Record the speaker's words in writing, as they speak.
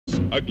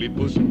ugly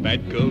puss,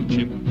 bad girl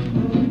Jim.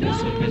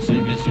 Missy, Missy,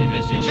 Missy,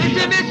 Missy,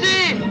 Missy,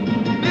 Missy!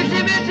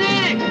 Missy,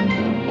 Missy!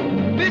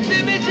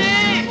 Missy, Missy!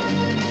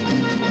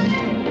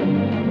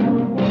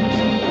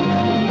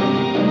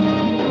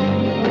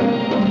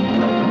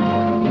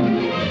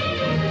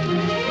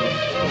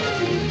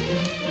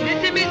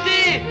 Missy,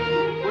 Missy!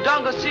 We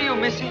don't go see you,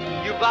 Missy.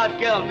 You bad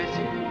girl,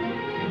 Missy.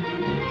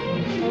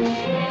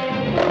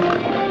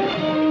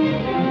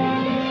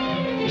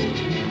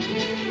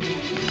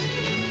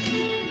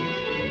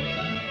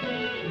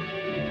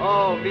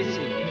 Oh,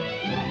 Missy.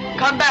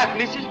 Come back,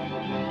 Missy.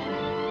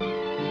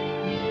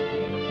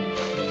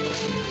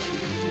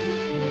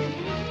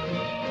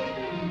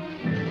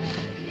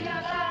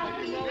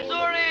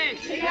 Missouri!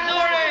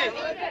 Missouri!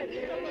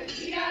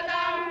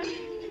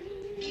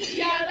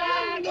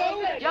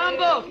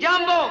 Jumbo!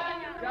 Jumbo!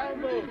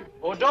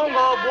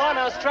 Odongo,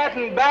 Buona,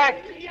 Stratton,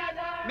 back.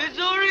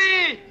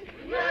 Missouri!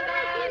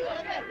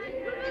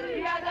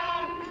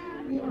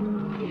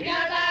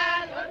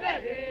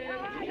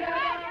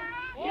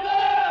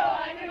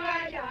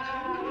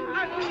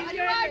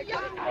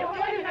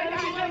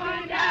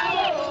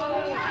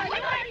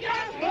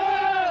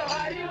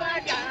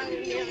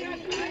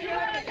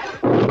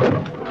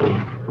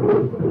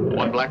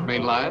 One black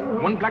maned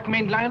lion, One black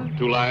maned lion,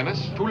 two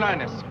lioness, two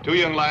lioness, two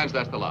young lions,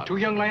 that's the lot. two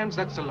young lions,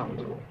 that's the lot.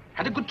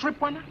 Had a good trip,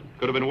 Buona?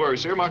 Could have been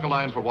worse. Earmark a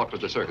lion for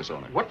Watford, the circus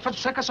owner. What for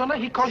circus owner?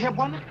 He call here,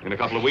 Buona? In a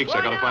couple of weeks,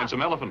 I gotta find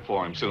some elephant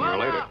for him sooner or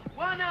later.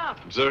 Buona!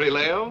 Missouri,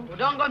 Leo? We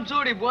don't go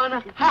Missouri,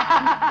 Buona.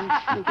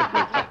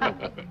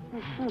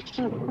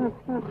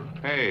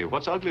 Hey,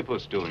 what's Ugly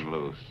Puss doing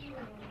loose?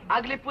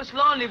 Ugly puss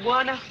lonely,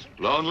 Buona.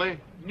 Lonely?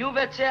 New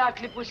vet say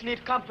ugly puss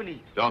need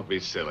company. Don't be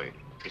silly.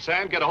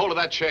 Sam, get a hold of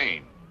that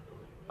chain.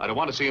 I don't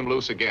want to see him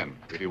loose again.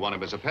 If you want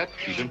him as a pet,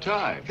 keep him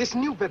tied. This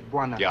new vet,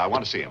 Buona. Yeah, I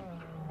want to see him.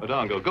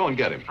 Odongo, go and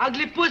get him.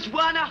 Ugly puss,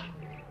 Buona.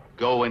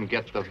 Go and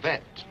get the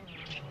vet.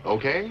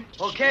 Okay?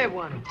 Okay,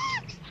 Buona.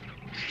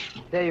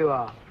 There you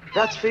are.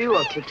 That's for you,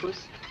 ugly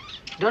puss.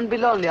 Don't be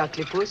lonely,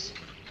 ugly puss.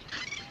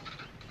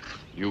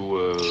 You,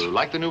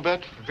 like the new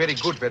vet? Very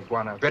good vet,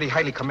 Buona. Very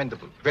highly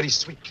commendable. Very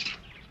sweet.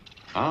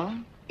 Huh?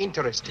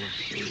 Interesting.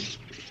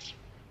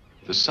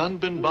 The sun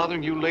been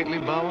bothering you lately,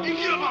 Bawa?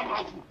 Ingia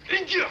mabafu!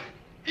 Ingia!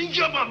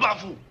 Ingia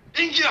mabafu!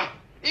 Ingia!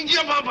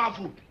 Ingia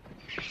mabafu!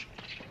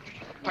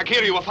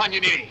 Takiri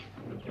Wafanyaniri.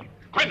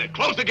 Quentin,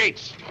 close the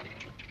gates.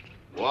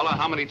 Walla,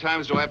 how many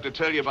times do I have to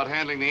tell you about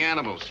handling the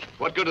animals?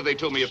 What good are they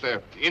to me if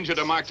they're injured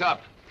or marked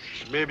up?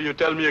 Maybe you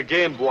tell me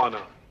again,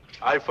 Buona.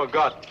 I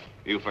forgot.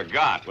 You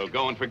forgot. Well,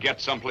 go and forget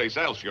someplace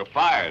else. You're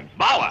fired.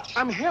 Bawa!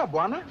 I'm here,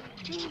 Buona.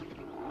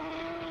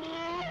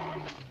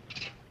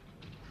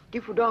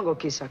 Give Udongo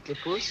kiss, ugly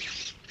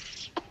puss.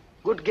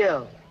 Good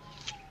girl.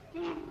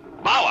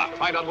 Bawa!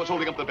 Find out what's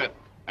holding up the vet.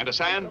 And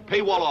Hassan,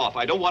 pay Walla off.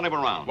 I don't want him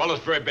around.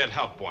 Wallace very bad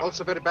help, boy.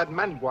 Also very bad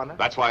man, Buona.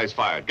 That's why he's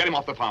fired. Get him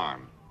off the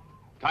farm.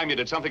 Time you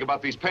did something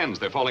about these pens.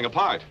 They're falling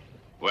apart.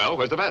 Well,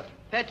 where's the vet?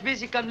 Pet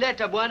busy come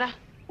later, Buona.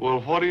 Well,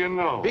 what do you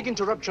know? Big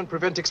interruption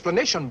prevent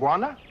explanation,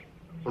 Buona.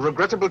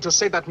 Regrettable to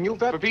say that new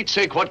vet. For Pete's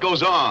sake, what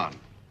goes on?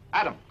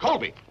 Adam,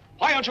 Colby,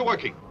 why aren't you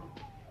working?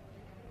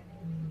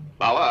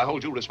 Bawa, I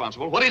hold you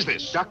responsible. What is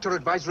this? Doctor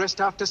advised rest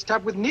after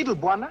stab with needle,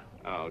 Buona.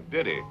 Oh,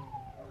 did he?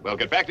 Well,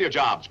 get back to your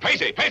jobs.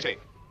 Pacey, Pacey.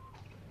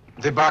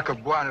 The bark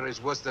of Buona is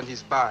worse than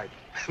his bite.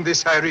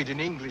 This I read in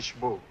English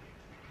book.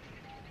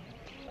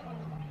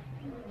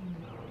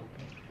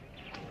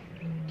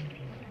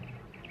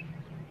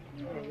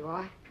 There you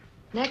are.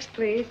 Next,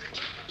 please.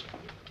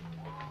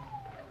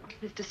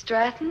 Mr.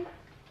 Stratton?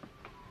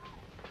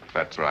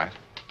 That's right.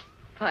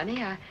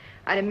 Funny,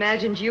 I'd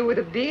imagined you with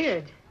a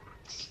beard.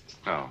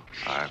 No,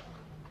 I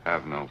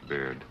have no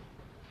beard.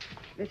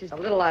 This is a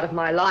little out of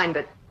my line,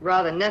 but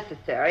rather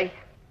necessary.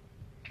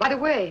 By the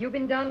way, you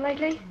been done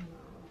lately?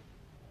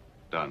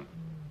 Done.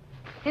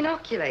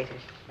 Inoculated.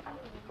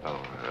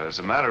 Oh, as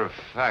a matter of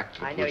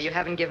fact... I know you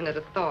haven't given it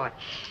a thought.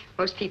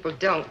 Most people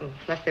don't,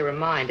 unless they're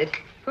reminded.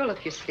 Pull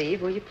up your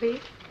sleeve, will you,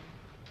 please?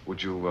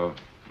 Would you,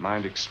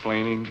 mind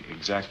explaining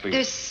exactly...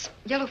 There's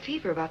yellow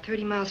fever about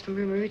 30 miles from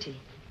Rumaruti.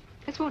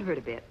 This won't hurt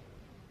a bit.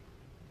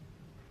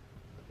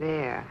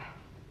 There.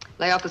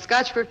 Lay off the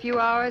scotch for a few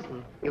hours,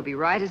 and you'll be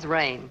right as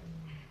rain.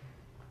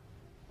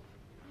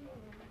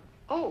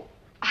 Oh,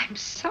 I'm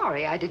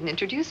sorry I didn't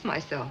introduce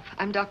myself.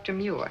 I'm Dr.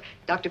 Muir.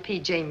 Dr.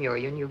 P.J. Muir,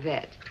 your new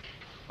vet.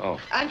 Oh.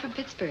 I'm from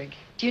Pittsburgh.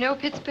 Do you know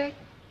Pittsburgh?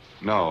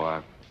 No,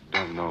 I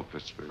don't know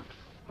Pittsburgh.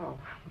 Oh,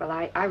 well,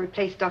 I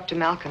replaced Dr.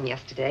 Malcolm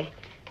yesterday.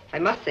 I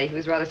must say he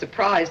was rather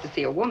surprised to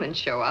see a woman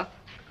show up.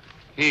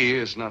 He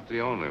is not the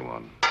only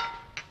one.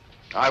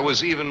 I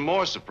was even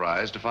more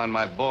surprised to find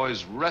my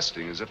boys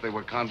resting as if they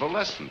were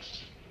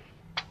convalescents.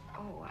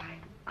 Oh,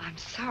 I'm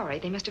sorry.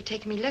 They must have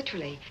taken me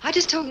literally. I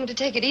just told them to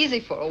take it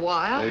easy for a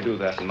while. They do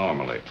that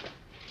normally.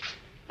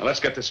 Now, let's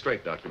get this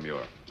straight, Dr.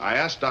 Muir. I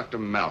asked Dr.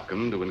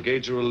 Malcolm to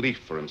engage a relief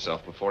for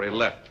himself before he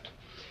left.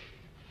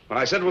 When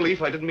I said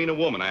relief, I didn't mean a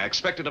woman. I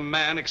expected a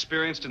man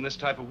experienced in this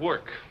type of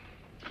work.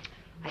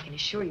 I can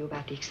assure you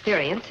about the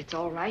experience. It's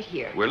all right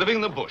here. We're living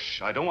in the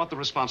bush. I don't want the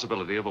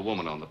responsibility of a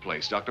woman on the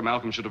place. Dr.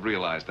 Malcolm should have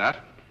realized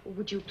that.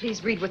 Would you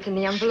please read what's in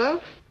the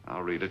envelope?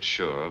 I'll read it,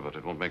 sure, but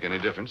it won't make any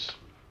difference.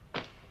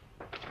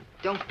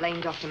 Don't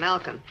blame Dr.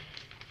 Malcolm.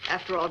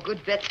 After all, good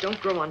vets don't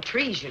grow on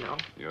trees, you know.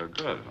 You're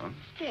good, huh?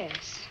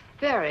 Yes,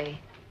 very.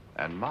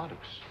 And modest.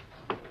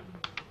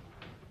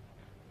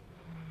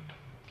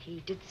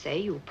 He did say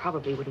you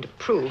probably wouldn't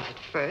approve at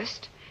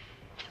first.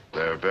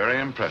 They're very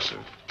impressive.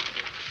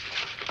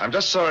 I'm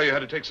just sorry you had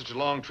to take such a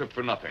long trip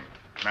for nothing.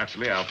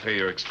 Naturally, I'll pay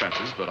your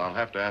expenses, but I'll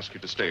have to ask you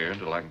to stay here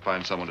until I can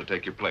find someone to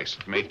take your place.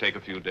 It may take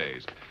a few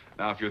days.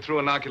 Now, if you're through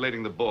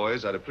inoculating the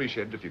boys, I'd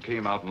appreciate it if you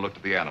came out and looked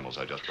at the animals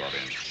I just brought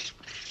in.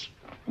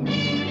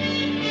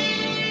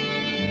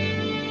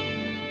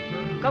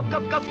 Cup.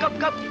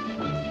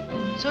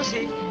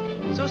 Susie,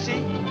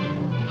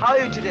 how are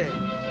you today?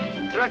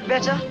 Throat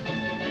better?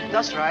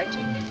 That's right.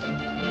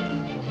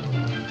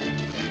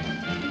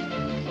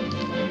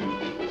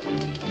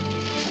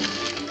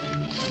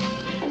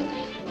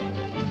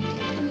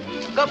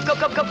 Cup.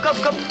 Cup.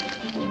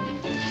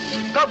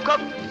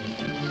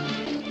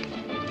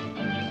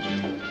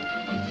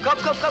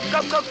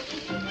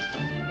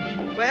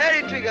 We're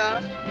heading,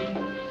 Trigger.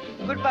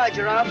 Goodbye,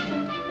 Giraffe.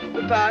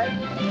 Goodbye.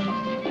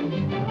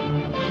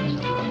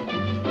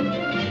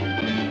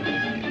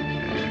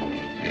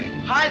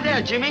 Hi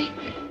there, Jimmy.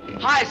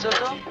 Hi,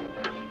 Soto.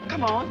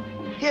 Come on.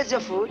 Here's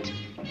your food.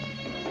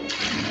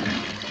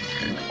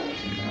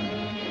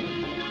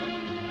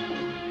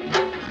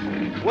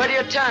 Wait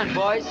your turn,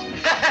 boys.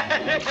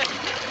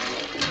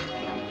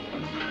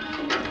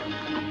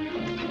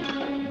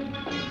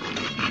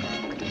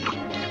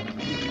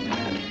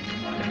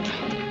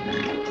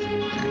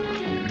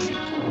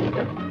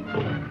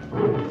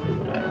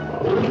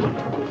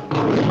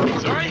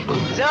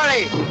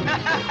 Sorry.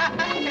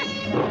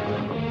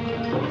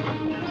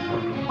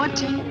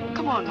 Monty,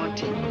 come on,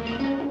 Monty.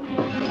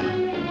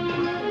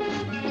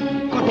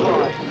 Good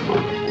boy.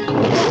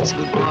 That's a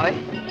good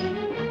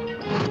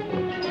boy.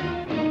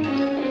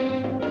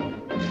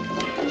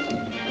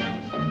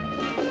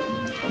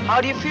 How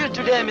do you feel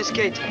today, Miss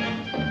Katie?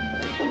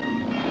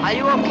 Are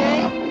you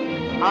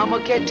okay? I'm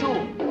okay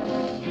too.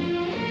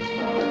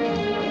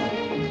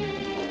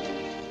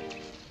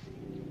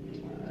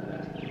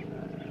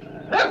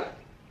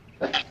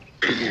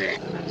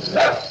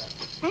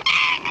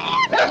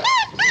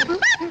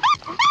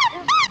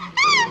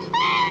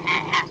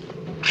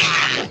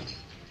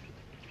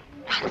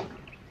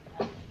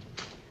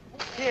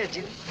 Here,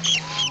 Jimmy.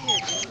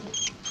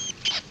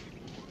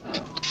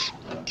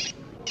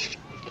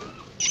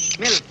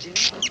 Milk, Jimmy.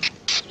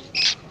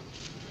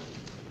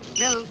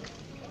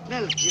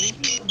 Milk,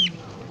 Jimmy.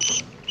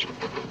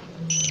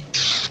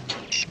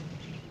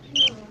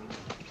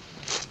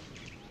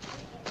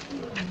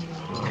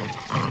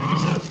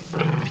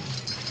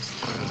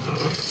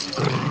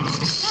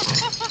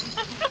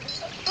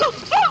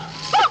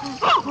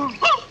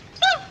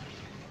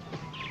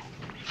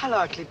 Hello,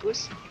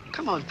 Octopus.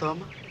 Come on,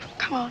 Tom.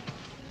 Come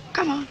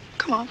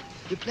on.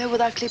 You play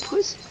with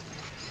Octopus?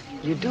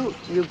 You do.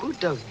 You're good,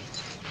 dog.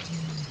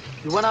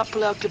 You want to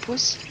play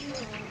Octopus?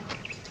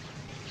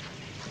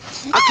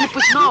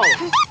 Octopus, no.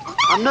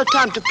 I'm no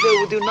time to play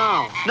with you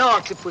now. No,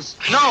 Octopus.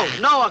 No,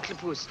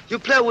 Octopus. You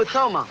play with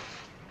Thoma.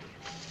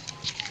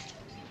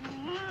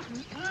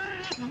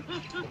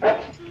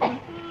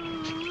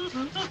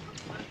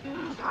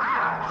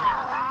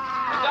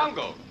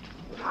 Dango.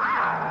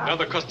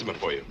 Another customer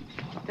for you.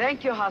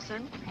 Thank you,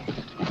 Hassan.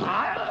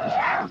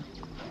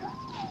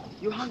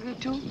 You hungry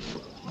too?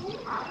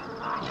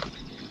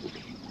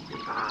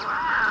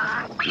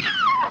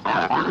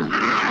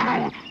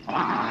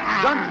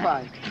 Don't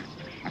fight.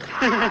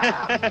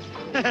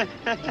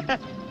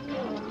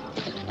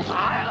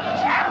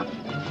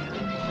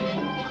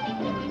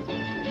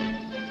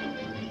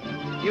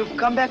 You've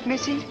come back,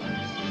 Missy?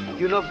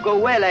 You not go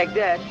away like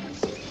that.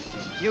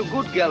 You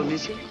good girl,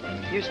 Missy.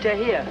 You stay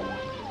here.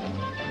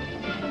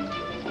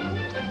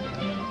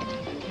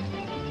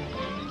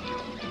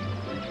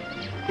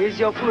 Here's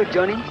your food,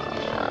 Johnny.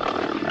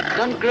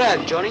 Don't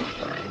grab, Johnny.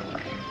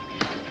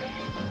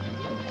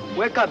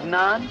 Wake up,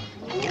 Nan.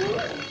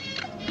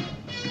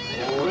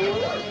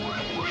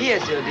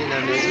 Here's your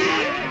dinner, Missy.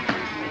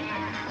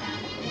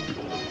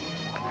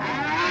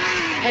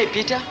 Hey,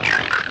 Peter.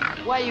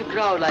 Why you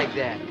growl like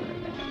that?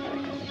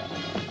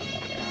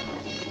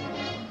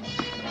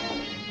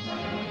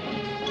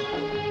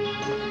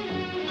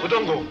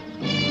 Odongo.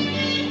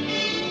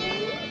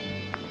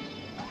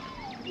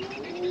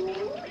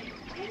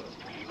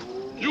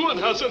 You and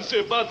Hassan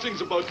say bad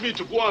things about me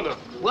to Buana.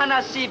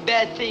 Wanna see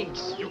bad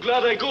things? You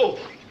glad I go?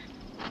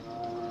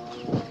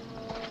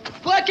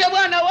 What you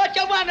wanna?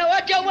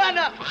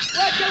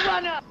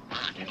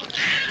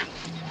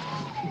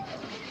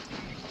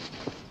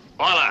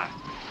 Voila!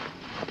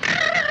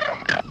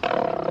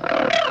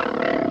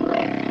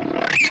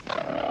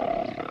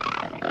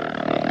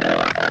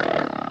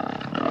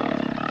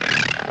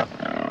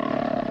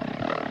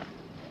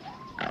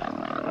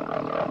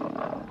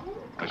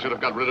 I should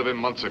have got rid of him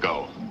months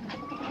ago.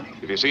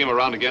 If you see him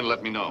around again,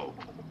 let me know.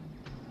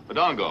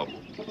 Odongo,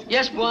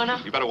 Yes,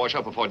 Buana. you better wash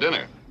up before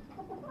dinner.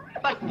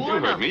 But You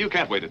Buana... heard me. You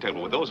can't wait a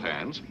table with those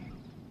hands.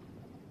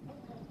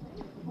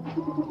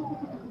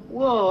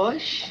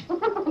 Wash.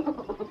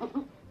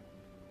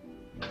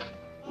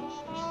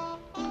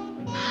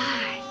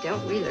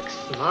 Don't we look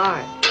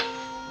smart?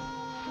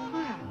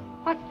 Well,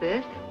 what's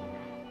this?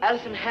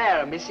 Elephant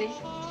hair, missy.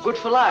 Good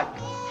for luck.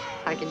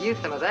 I can use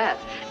some of that.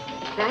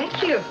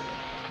 Thank you.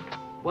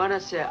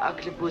 Buana say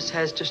Octopus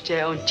has to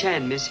stay on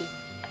chain, missy.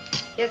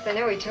 Yes, I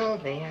know he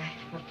told me.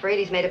 I'm afraid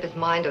he's made up his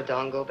mind,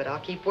 Odongo, but I'll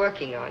keep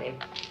working on him.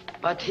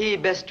 But he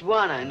best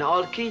Buana in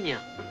all Kenya.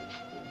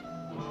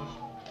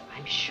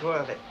 I'm sure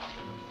of it.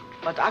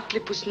 But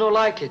Octopus no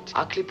like it.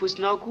 Octopus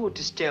no good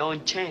to stay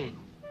on chain.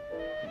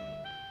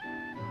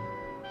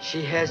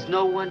 She has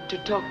no one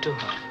to talk to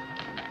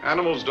her.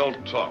 Animals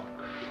don't talk.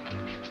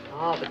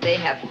 Oh, but they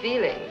have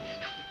feelings.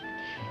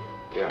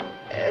 Yeah.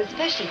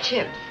 Especially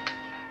chimps.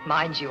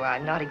 Mind you,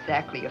 I'm not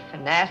exactly a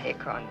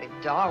fanatic on the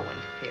Darwin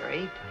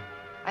theory.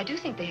 I do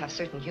think they have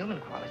certain human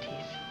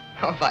qualities.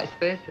 Or vice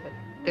versa.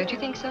 Don't you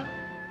think so?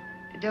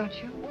 Don't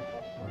you?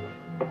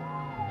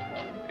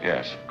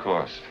 Yes, of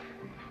course.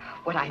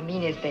 What I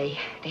mean is they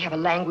have a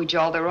language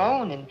all their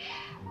own, and,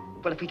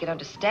 well, if we could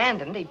understand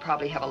them, they'd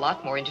probably have a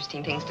lot more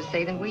interesting things to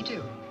say than we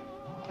do.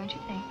 Don't you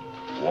think?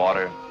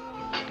 Water.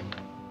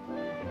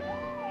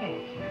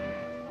 Yes.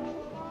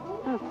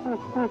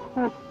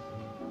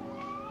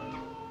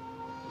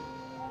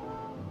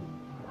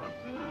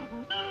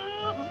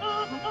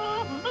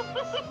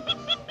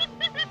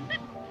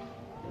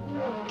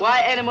 Why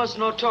animals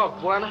no talk,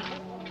 Buana?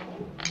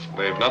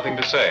 They've nothing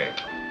to say.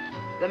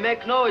 They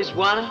make noise,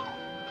 Buana.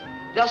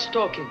 Just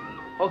talking,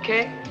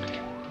 okay?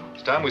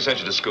 It's time we sent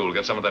you to school.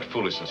 Get some of that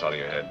foolishness out of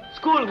your head.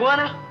 School,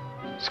 Buana.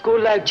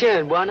 School like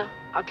chain, Buana.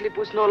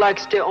 Octopus no like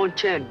stay on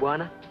chain,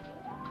 Buana.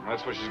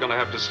 That's where she's going to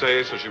have to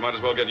stay, so she might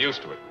as well get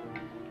used to it.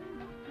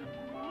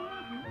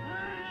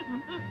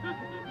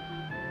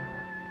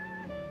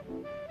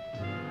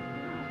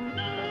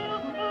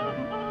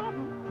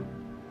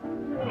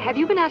 Have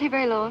you been out here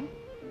very long?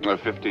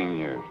 15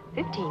 years.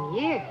 15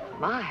 years?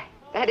 My,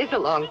 that is a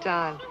long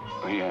time.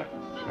 Oh, yeah.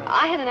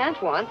 I had an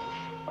aunt once.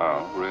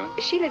 Oh,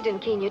 really? She lived in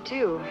Kenya,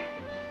 too.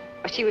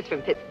 She was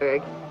from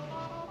Pittsburgh.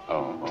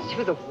 Oh. She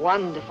was a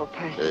wonderful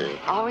person.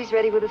 Always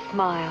ready with a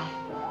smile.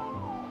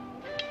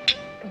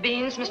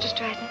 Beans, Mr.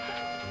 Stratton?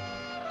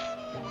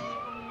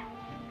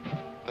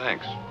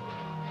 Thanks.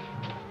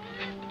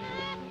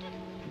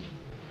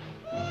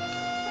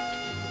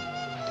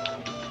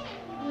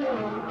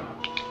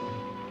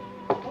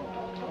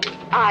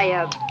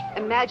 I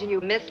imagine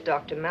you missed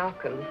Dr.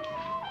 Malcolm.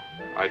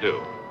 I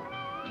do.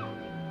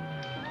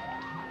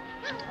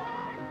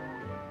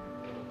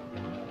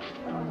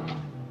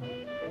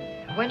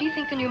 When do you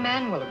think the new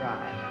man will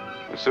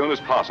arrive? As soon as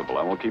possible.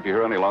 I won't keep you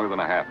here any longer than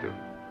I have to.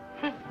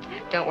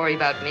 Don't worry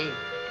about me.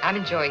 I'm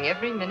enjoying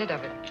every minute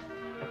of it.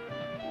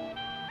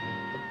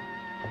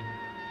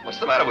 What's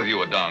the matter with you,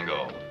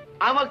 Odongo?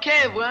 I'm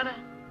okay, Buana.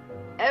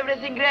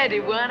 Everything ready,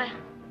 Buana.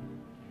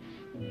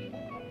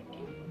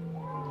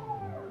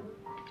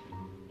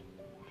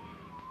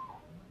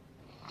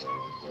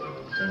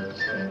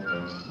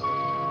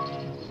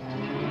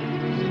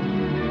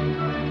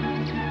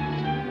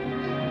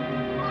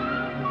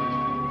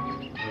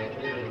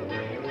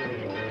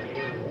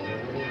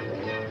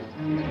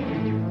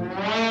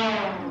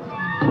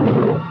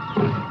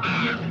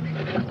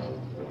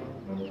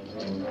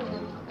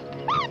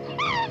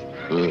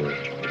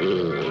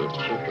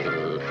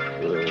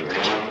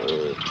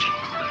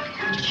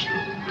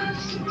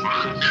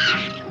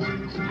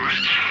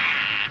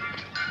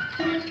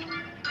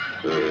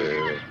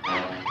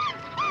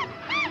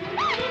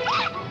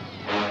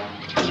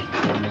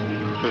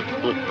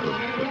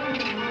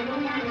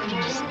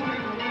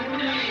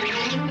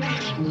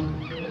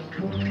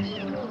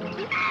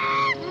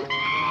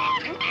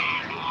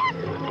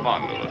 Come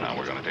on, Lulu. Now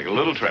we're going to take a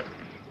little trip.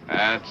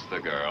 That's the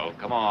girl.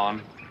 Come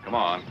on. Come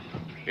on.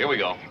 Here we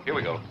go. Here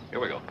we go. Here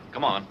we go.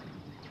 Come on.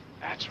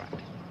 That's right.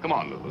 Come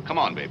on, Lulu. Come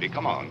on, baby.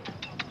 Come on.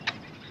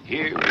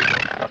 Here we go.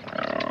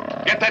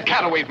 Get that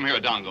cat away from here,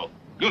 Odongo.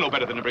 You know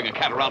better than to bring a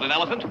cat around an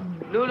elephant.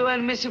 Lulu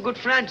and Missy good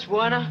friends,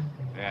 Buana.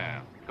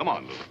 Yeah. Come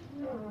on, Lulu.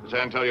 Does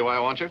Ann tell you why I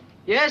want you?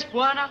 Yes,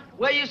 Buana.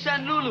 Where you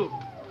send Lulu?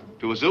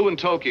 To a zoo in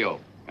Tokyo.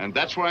 And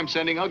that's where I'm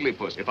sending Ugly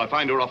Puss if I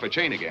find her off her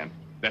chain again.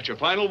 That's your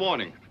final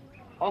warning.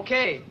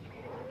 Okay.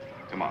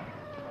 Come on.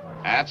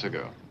 That's a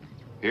girl.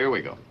 Here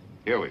we go.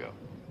 Here we go.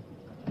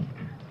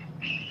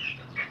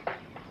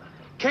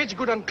 Cage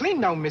good and clean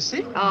now,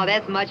 Missy. Oh,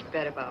 that's much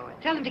better, Bowen.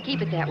 Tell him to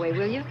keep it that way,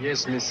 will you?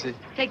 Yes, Missy.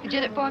 Take the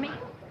jennet for me.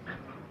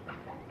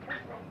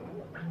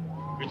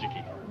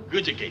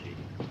 Good, Katie.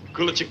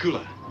 Kula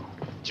chikula.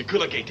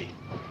 Chikula, Katie.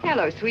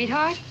 Hello,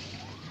 sweetheart.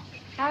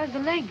 How's the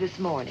leg this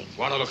morning?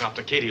 Want to look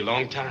after Katie a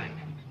long time.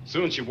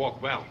 Soon she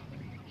walk well.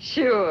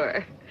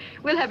 Sure.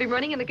 We'll have him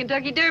running in the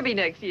Kentucky Derby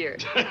next year.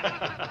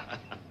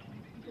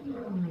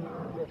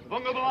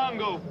 Bunga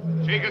Balongo.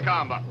 Chica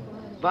Kamba.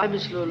 Bye,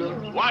 Miss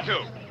Lulu.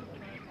 Watu.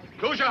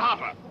 Kusha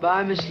Hopper.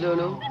 Bye, Miss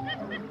Lulu.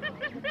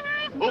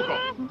 Uko.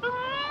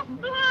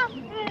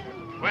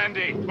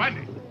 Wendy.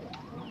 Wendy.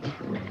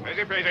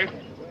 Crazy, crazy.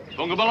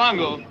 Bunga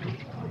Balango.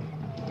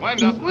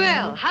 Wind up.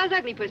 Well, how's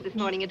Ugly Puss this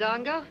morning,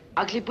 Adongo?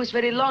 Ugly Puss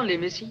very lonely,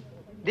 missy.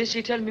 This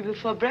she tell me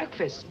before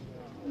breakfast.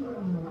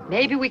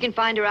 Maybe we can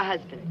find her a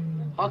husband.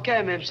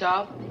 Okay, Ma'am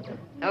Saab.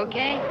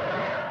 Okay?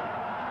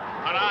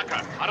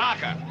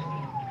 Haraka.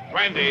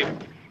 Wendy.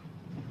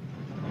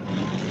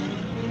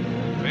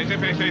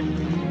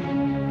 Face.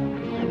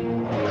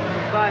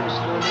 Goodbye, Miss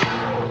Lulu.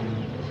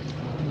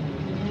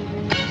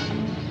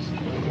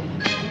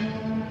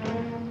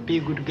 Be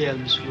a good girl,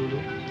 Miss Lulu.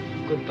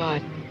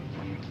 Goodbye.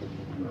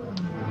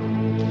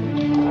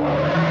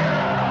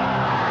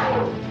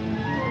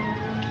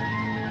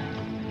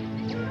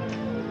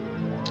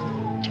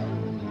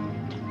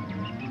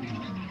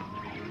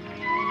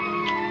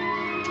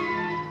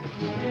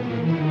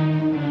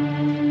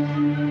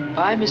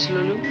 Bye, Miss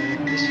Lulu.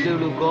 Miss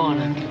Lulu gone,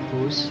 Ugly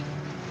Puss.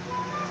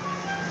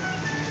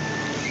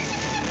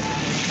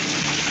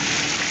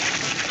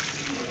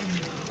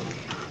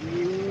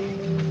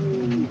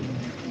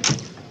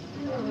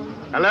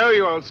 Hello,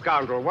 you old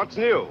scoundrel. What's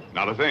new?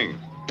 Not a thing.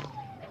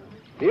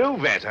 You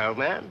vet, old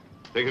man.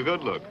 Take a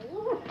good look.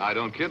 I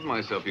don't kid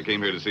myself you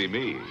came here to see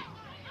me.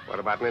 What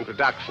about an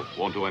introduction?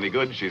 Won't do any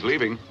good. She's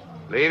leaving.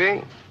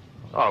 Leaving?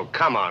 Oh,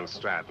 come on,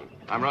 Stratton.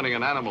 I'm running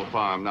an animal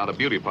farm, not a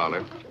beauty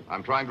parlor.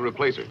 I'm trying to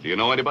replace her. Do you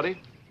know anybody?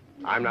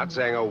 I'm not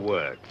saying a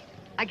word.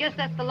 I guess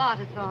that's the lot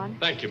it's on.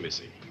 Thank you,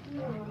 Missy.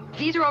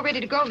 These are all ready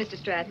to go, Mr.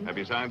 Stratton. Have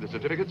you signed the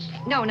certificates?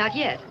 No, not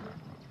yet.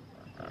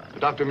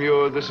 Dr.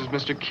 Muir, this is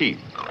Mr. Keith,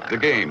 the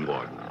game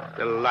warden.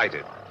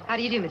 Delighted. How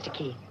do you do, Mr.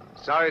 Key?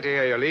 Sorry to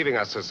hear you're leaving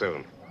us so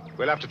soon.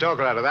 We'll have to talk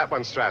her out of that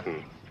one,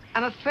 Stratton.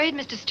 I'm afraid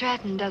Mr.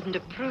 Stratton doesn't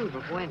approve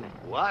of women.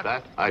 What?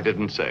 That I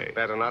didn't say.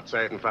 Better not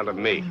say it in front of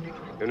me.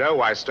 You know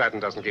why Stratton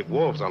doesn't keep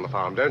wolves on the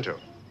farm, don't you?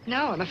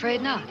 No, I'm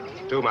afraid not.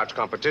 Too much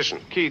competition.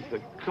 Keith,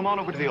 come on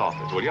over to the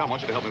office, will you? I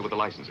want you to help me with the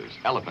licenses.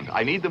 Elephant,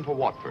 I need them for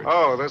Watford.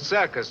 Oh, the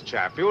circus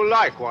chap. You'll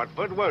like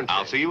Watford, won't you?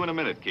 I'll see you in a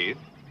minute, Keith.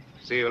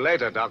 See you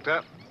later,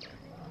 Doctor.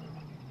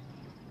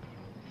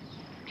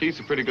 Keith's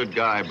a pretty good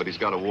guy, but he's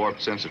got a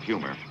warped sense of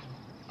humor.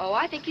 Oh,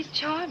 I think he's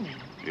charming.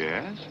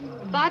 Yes?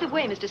 By the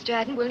way, Mr.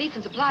 Stratton, we'll need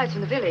some supplies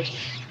from the village.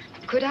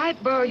 Could I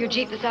borrow your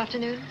Jeep this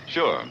afternoon?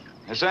 Sure.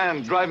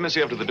 Hassan, drive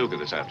Missy up to the Duca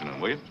this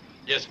afternoon, will you?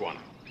 Yes, Juana.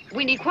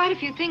 We need quite a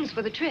few things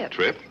for the trip.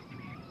 Trip?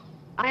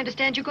 I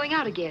understand you're going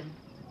out again.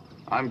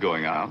 I'm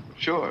going out,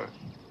 sure.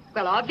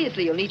 Well,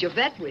 obviously you'll need your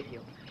vet with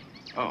you.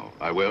 Oh,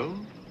 I will?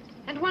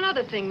 And one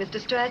other thing, Mr.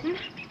 Stratton.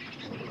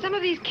 Some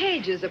of these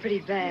cages are pretty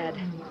bad.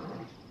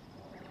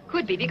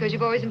 Could be because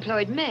you've always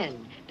employed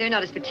men. They're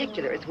not as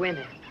particular as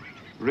women.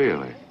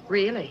 Really?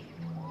 Really?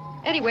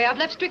 Anyway, I've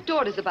left strict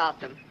orders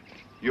about them.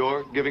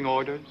 You're giving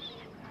orders?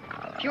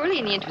 Purely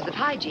in the interest of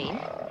hygiene.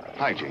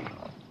 Hygiene.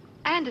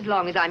 And as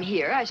long as I'm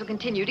here, I shall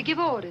continue to give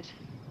orders.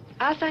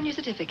 I'll sign your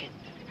certificate.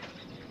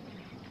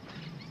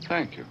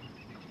 Thank you.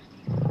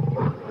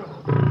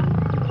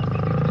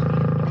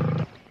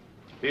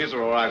 These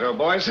are all right, old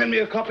boy. Send me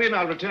a copy and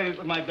I'll return it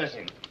with my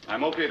blessing.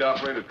 I'm okay to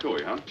operate at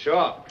Cooey, huh?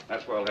 Sure.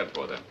 That's where I'll head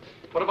for then.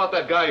 What about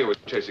that guy you were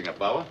chasing up,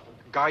 Bawa?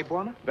 Guy,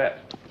 Buana? Vet.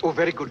 Oh,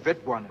 very good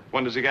vet, Buana.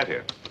 When does he get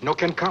here? No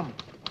can come.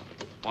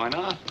 Why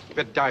not?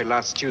 Vet died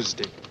last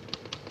Tuesday.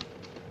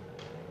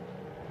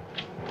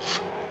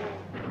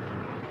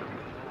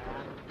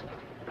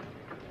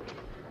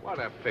 What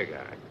a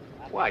figure.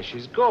 Why,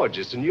 she's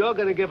gorgeous, and you're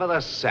going to give her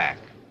the sack.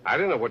 I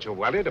don't know what you're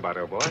worried about,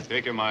 old boy.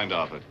 Take your mind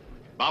off it.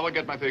 Bawa,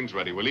 get my things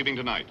ready. We're leaving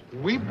tonight.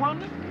 We,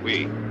 Buana?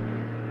 We.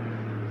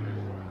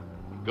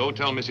 Go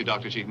tell Missy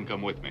Doctor she can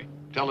come with me.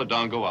 Tell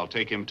Adongo I'll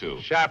take him too.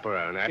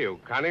 Chaperone, eh? You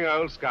cunning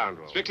old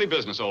scoundrel. Strictly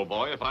business, old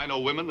boy. If I know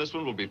women, this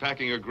one will be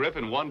packing her grip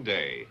in one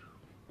day.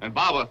 And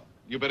Baba,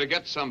 you better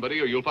get somebody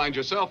or you'll find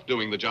yourself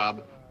doing the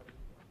job.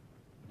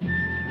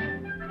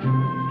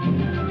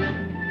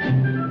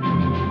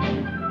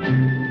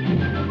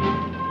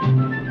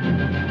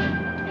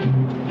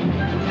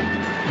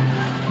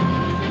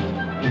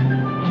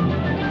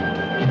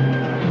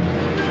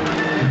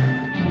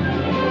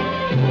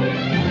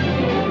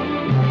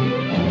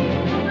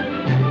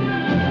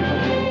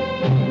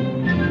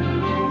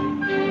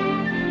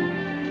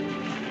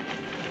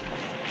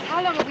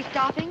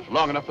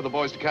 Long enough for the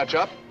boys to catch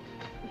up?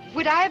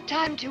 Would I have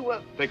time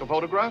to, Take a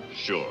photograph?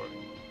 Sure.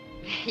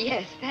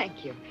 Yes,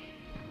 thank you.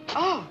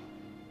 Oh,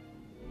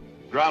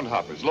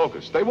 Groundhoppers,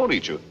 locusts, they won't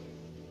eat you.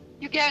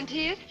 you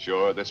guarantee it?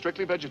 Sure, they're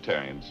strictly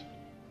vegetarians.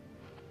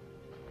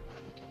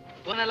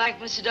 Wanna like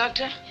Mr.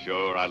 Doctor?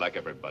 Sure, I like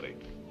everybody.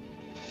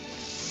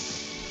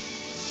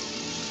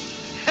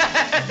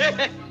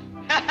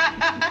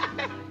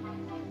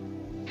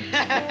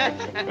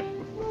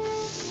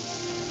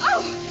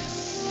 Oh!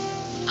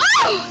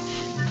 Oh!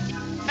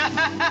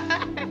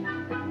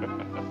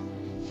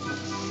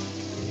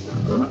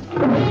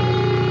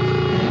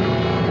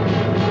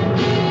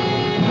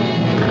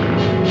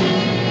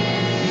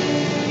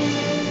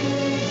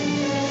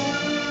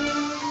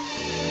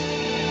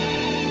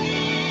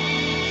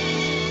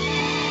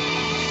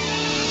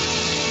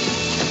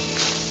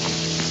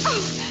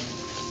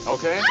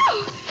 Okay?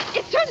 Oh!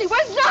 It certainly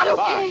was not okay.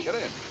 Fine, get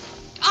in.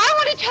 I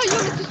want to tell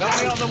you, Mr.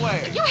 Tell me on the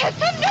way. You have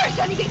some nerve,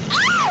 anything.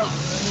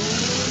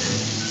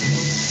 Ow!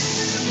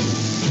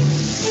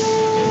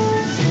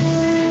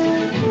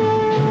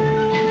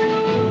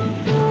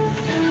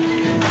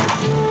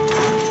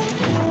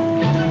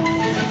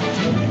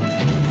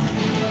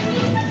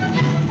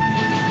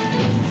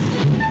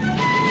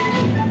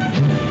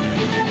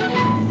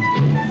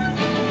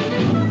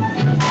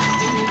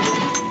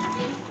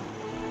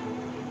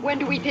 When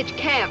do we pitch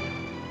camp?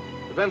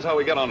 Depends how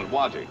we get on at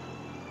Waji.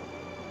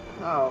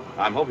 Oh,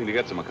 I'm hoping to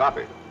get some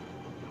okapi.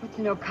 what's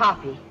an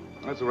okapi?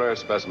 That's a rare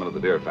specimen of the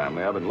deer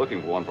family. I've been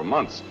looking for one for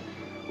months.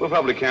 We'll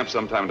probably camp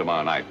sometime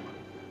tomorrow night.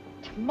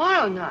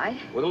 Tomorrow night?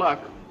 With luck.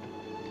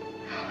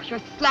 Oh,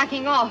 you're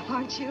slacking off,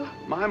 aren't you?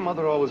 My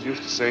mother always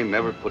used to say,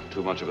 never put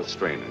too much of a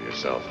strain on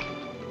yourself.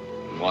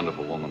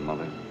 Wonderful woman,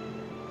 Mother.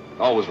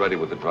 Always ready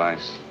with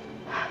advice.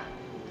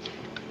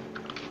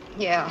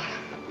 Yeah.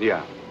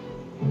 Yeah.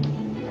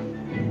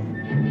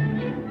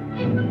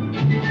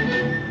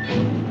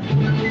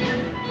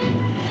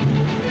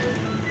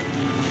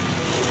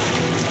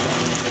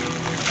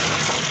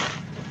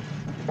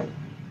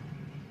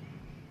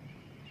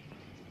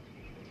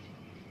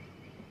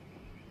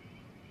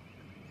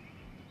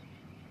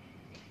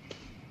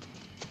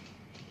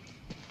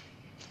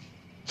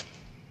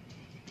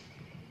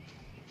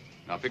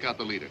 Now pick out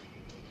the leader.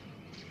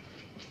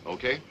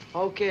 Okay?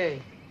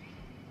 Okay.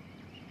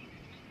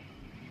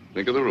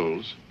 Think of the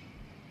rules.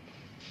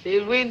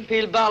 Feel wind,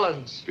 feel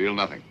balance. Feel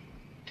nothing.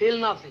 Feel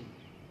nothing.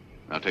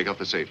 Now take off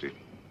the safety.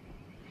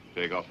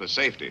 Take off the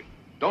safety.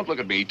 Don't look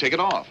at me. Take it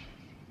off.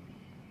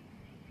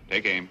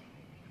 Take aim.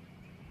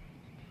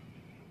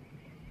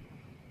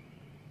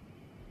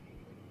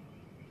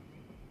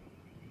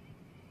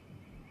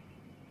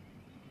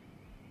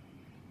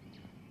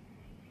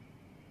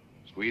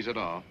 Squeeze it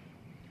off.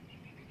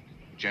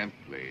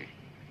 Gently.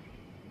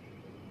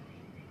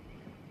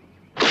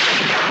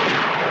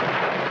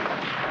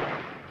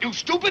 You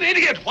stupid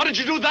idiot! What did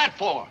you do that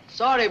for?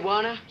 Sorry,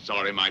 Buana.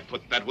 Sorry, my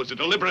foot. That was a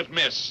deliberate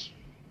miss.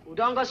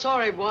 Udanga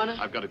sorry, Buana.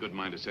 I've got a good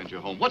mind to send you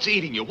home. What's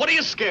eating you? What are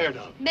you scared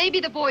of? Maybe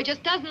the boy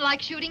just doesn't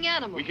like shooting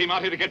animals. We came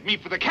out here to get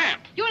meat for the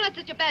camp. You're not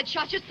such a bad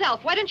shot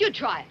yourself. Why don't you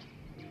try it?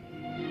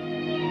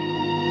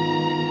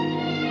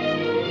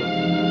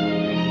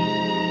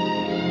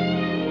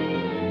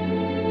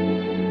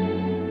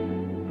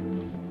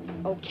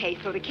 Okay,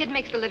 so the kid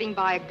makes a living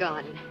by a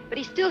gun, but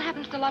he still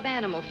happens to love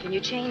animals. Can you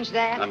change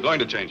that? I'm going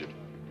to change it.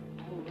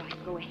 All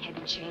right, go ahead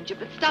and change it,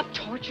 but stop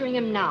torturing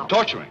him now.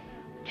 Torturing?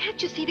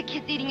 Can't you see the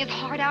kid's eating his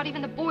heart out?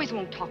 Even the boys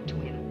won't talk to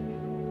him.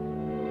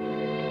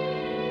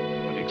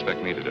 What do you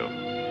expect me to do?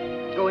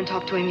 Go and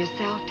talk to him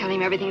yourself. Tell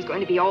him everything's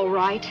going to be all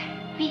right.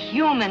 Be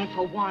human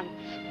for once.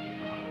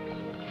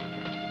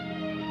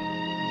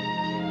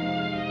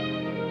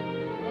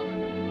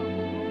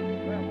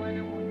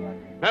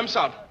 Ma'am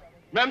Saab.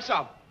 Ma'am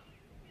Saab.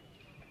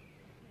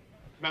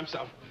 Ma'am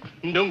Saab.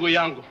 Ndugu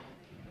yangu.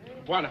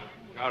 Bwana.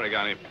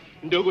 Arigani.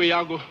 Ndugu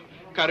yangu.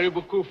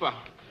 Karibu kufa.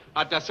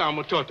 Hata saa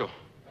mtoto.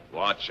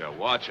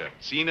 Watcha.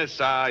 Sina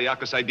sa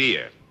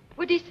yakasaidia.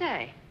 What'd he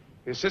say?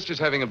 His sister's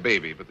having a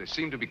baby, but there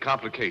seem to be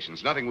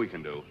complications. Nothing we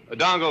can do.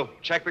 Adongo,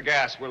 check the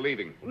gas. We're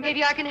leaving.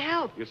 Maybe I can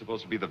help. You're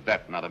supposed to be the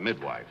vet, not a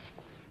midwife.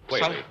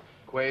 Sorry.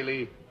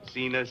 Quayle,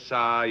 Sina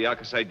sa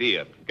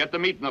yakasaidia. Get the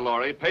meat in the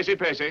lorry. Pacey.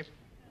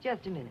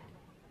 Just a minute.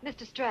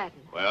 Mr.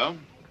 Stratton, Well?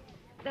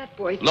 that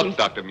boy Look, thinks...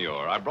 Dr.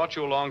 Muir, I brought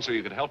you along so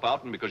you could help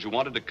out and because you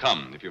wanted to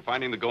come. If you're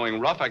finding the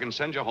going rough, I can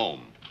send you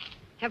home.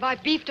 Have I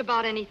beefed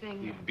about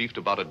anything? You've beefed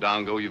about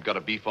Adongo. You've got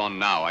a beef on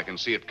now. I can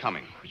see it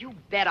coming. You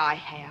bet I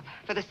have.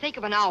 For the sake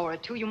of an hour or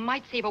two, you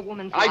might save a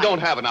woman's life. I don't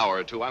have an hour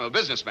or two. I'm a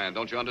businessman,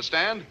 don't you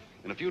understand?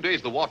 In a few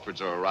days, the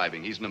Watfords are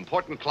arriving. He's an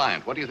important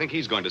client. What do you think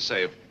he's going to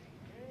say if...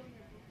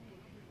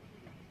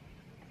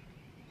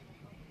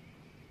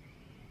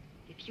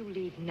 If you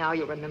leave now,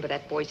 you'll remember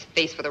that boy's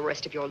face for the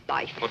rest of your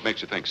life. What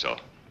makes you think so?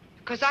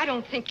 Because I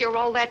don't think you're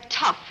all that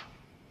tough.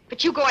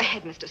 But you go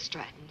ahead, Mr.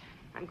 Stratton.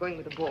 I'm going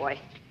with the boy.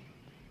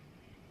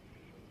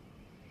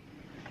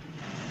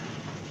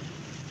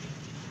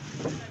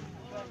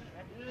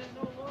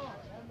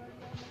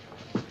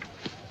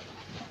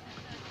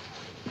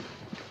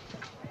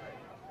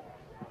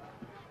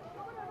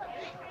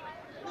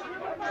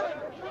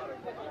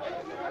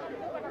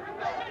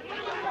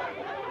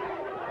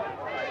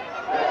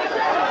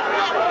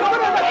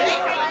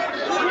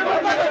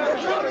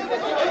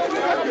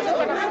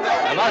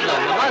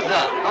 Namaza.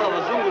 Hawa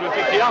wazungu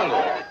rafiki yangu.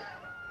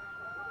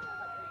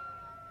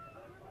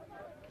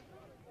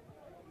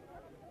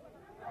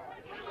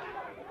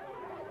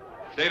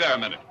 Stay there a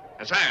minute.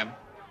 Hassan.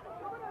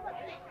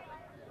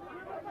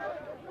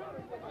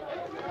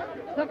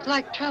 Looks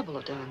like trouble,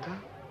 Odongo.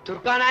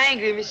 Turkana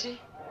angry, missy.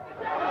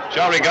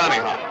 Sharigani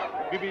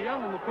ha. Bibi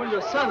yangu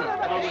mkunjwa sana.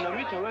 Sababu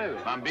namita wewe.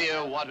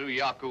 Mambia watu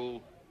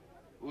yaku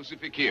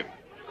usifikiri.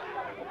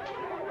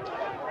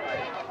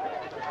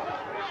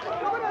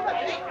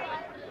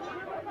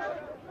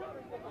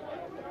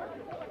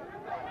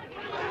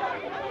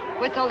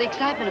 What's all the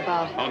excitement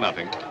about? Oh,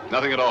 nothing.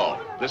 Nothing at all.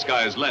 This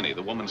guy is Lenny,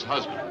 the woman's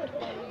husband.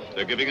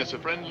 They're giving us a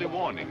friendly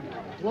warning.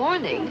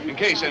 Warning? In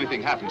case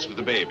anything happens to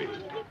the baby.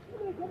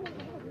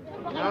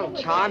 Oh,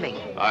 charming.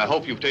 I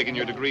hope you've taken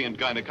your degree in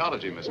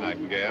gynecology, Miss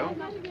Nightingale.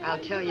 I'll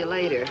tell you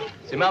later.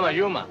 Si Mama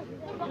Yuma.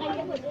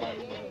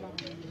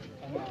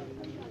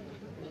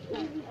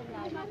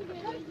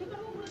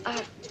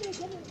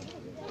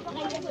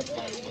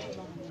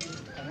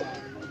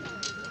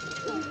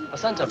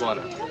 Asanta,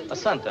 Buona.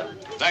 Asanta.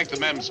 Thank the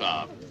Mem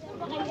Sahib.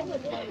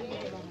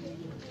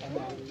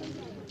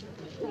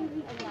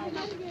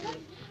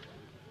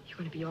 You're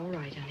going to be all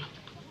right, honey.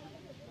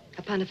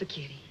 Apana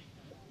fakiri.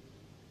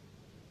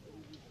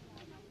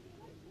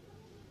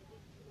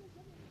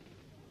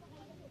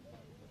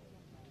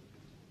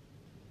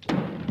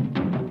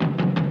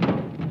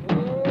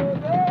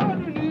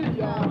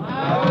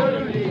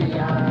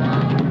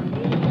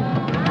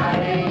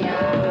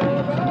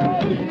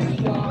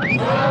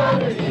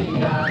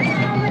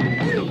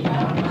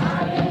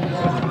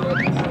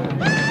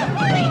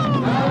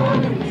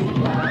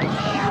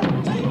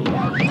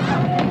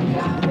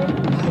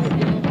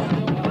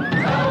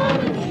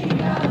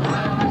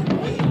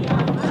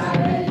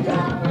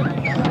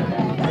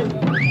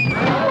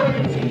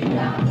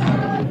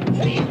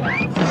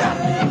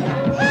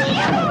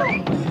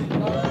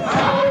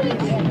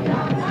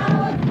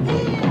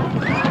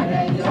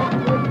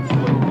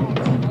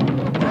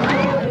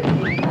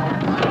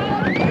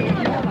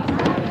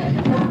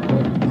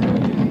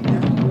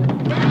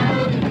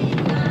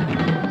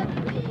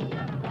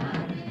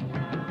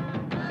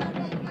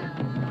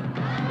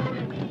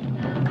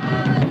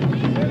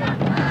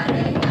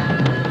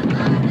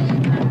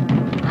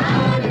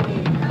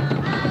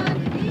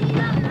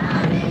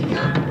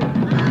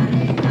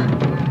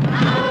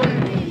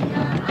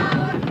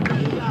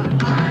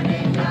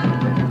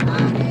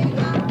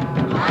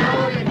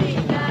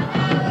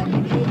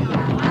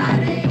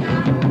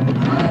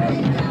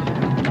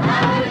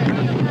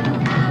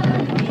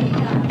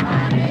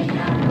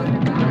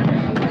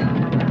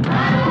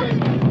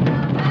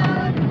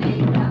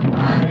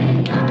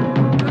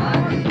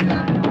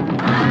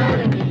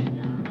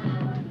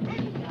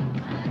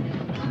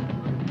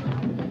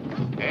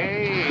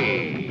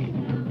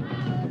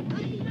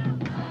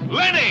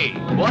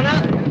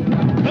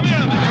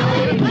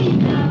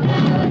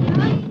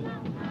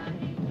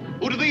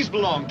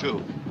 belong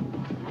to?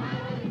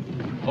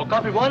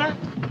 Okapi, Buona?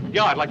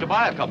 Yeah, I'd like to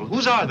buy a couple.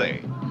 Whose are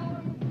they?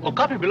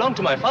 Okapi belong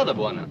to my father,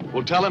 Buona.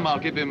 Well, tell him I'll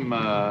give him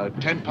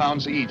 10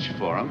 pounds each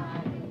for them.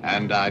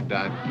 And I'd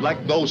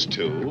like those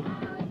two.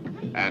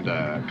 And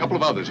a couple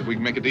of others if we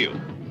can make a deal.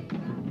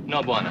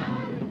 No, Buona.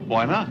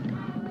 Why not?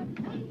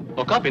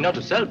 Okapi not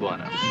to sell,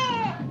 Buona.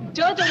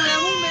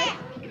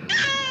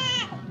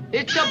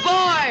 It's a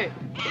boy!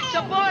 It's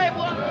a boy,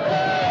 Buona!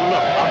 Well,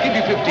 look, I'll give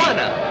you 15.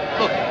 Buona!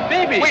 Look,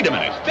 baby! Wait a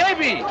minute.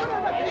 Baby!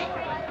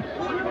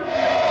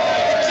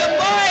 It's a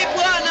boy,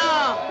 Buona!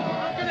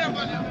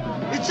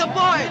 It's a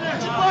boy!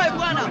 It's a boy,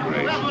 Buona!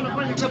 Great.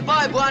 It's a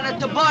boy, Buona!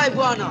 It's a boy,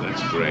 Buona!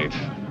 That's great.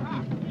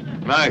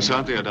 Nice,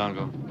 aren't they,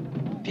 Odongo?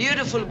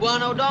 Beautiful,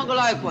 Buona. Odongo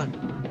like one.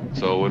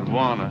 So would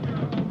Buona.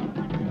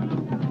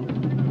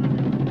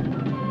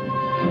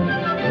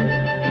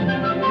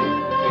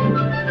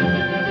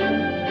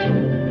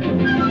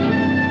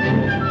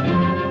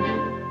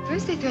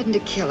 First they threatened to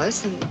kill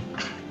us, and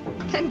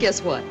then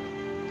guess what?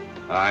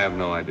 I have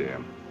no idea.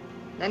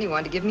 Then he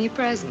wanted to give me a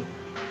present.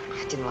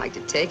 I didn't like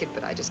to take it,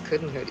 but I just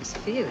couldn't hurt his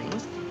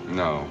feelings.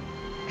 No.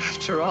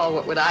 After all,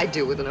 what would I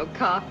do with an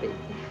okapi?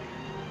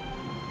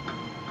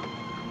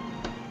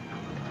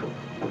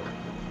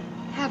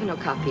 Have an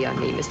okapi on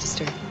me, Mr.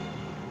 Stern.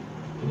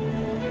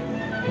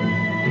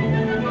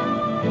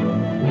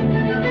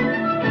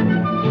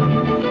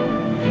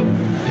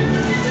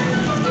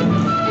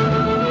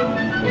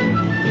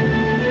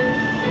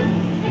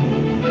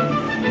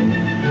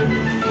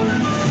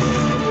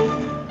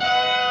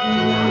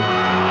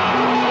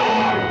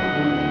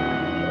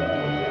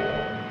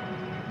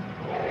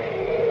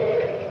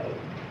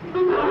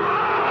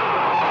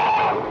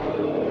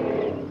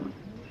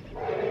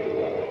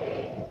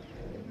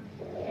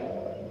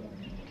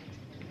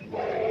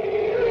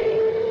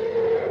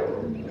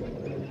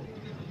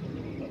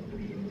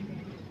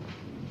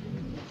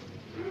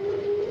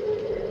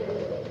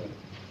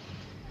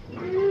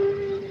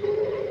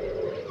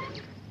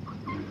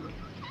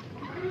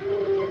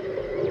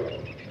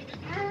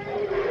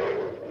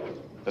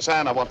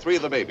 Hassan, I want 3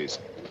 of the babies.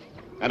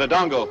 And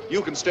Odongo,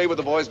 you can stay with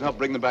the boys and help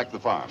bring them back to the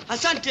farm.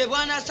 Asante,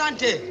 Buona,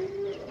 asante.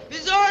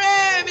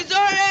 Missouri!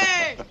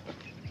 Missouri!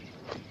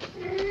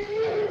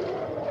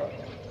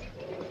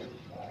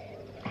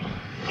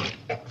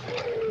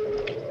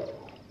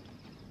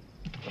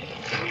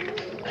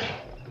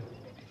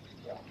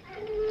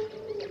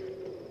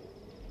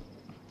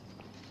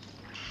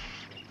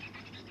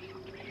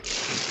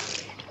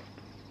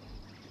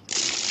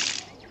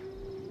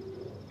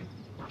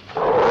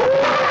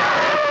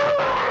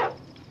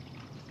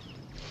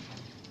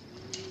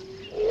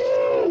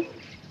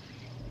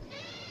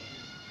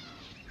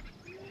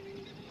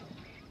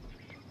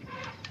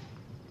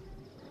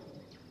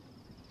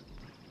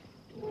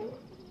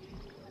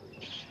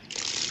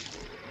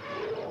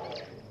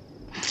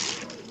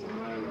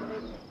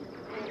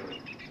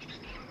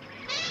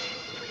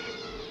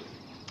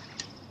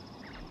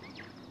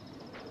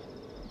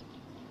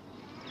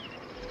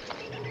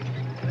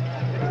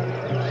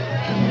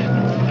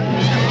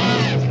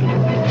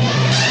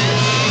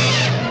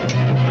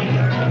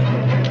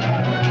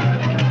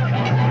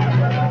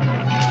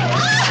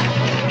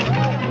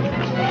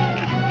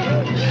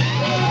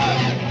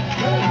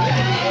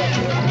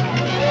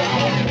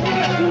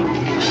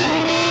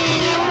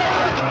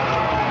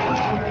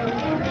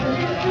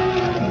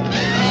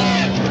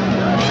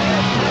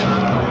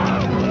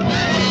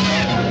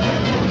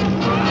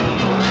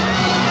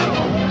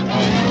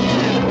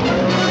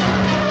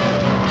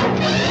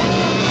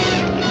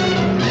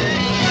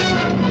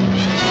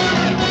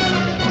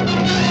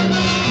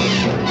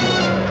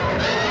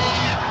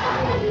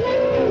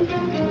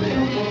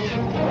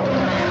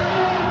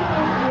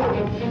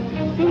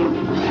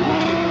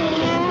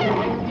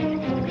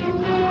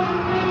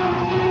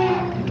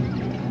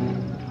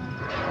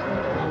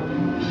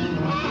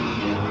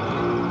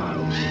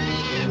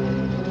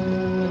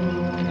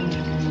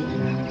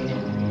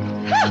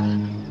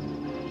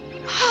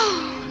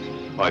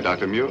 Why,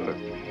 Dr. Muir,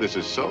 this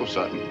is so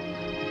sudden.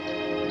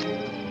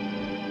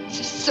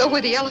 So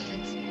were the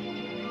elephants.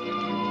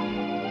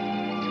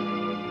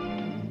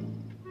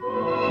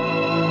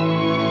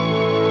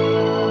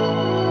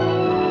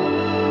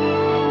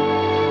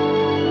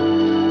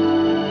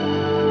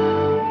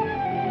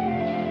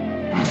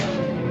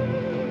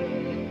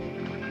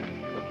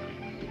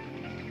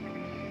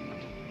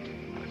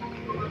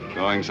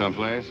 Going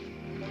someplace?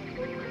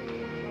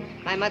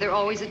 My mother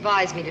always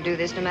advised me to do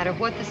this no matter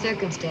what the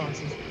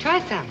circumstances. Try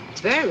some.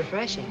 It's very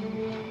refreshing.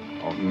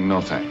 Oh,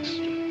 no thanks.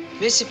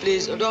 Missy,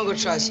 please. Oh, don't go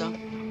try some.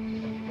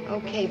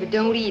 Okay, but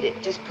don't eat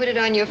it. Just put it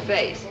on your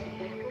face.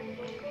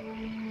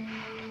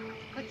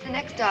 What's the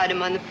next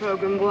item on the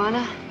program,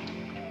 Buana?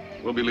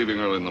 We'll be leaving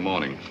early in the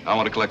morning. I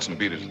want to collect some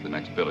beaters at the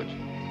next village.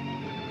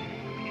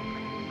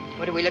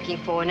 What are we looking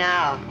for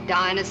now?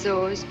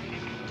 Dinosaurs?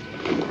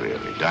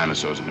 Really,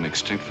 dinosaurs have been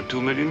extinct for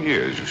 2 million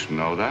years. You should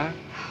know that.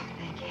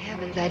 Thank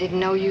heavens I didn't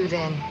know you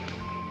then.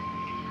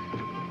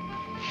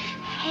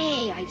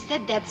 Hey, I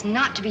said that's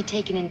not to be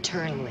taken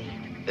internally.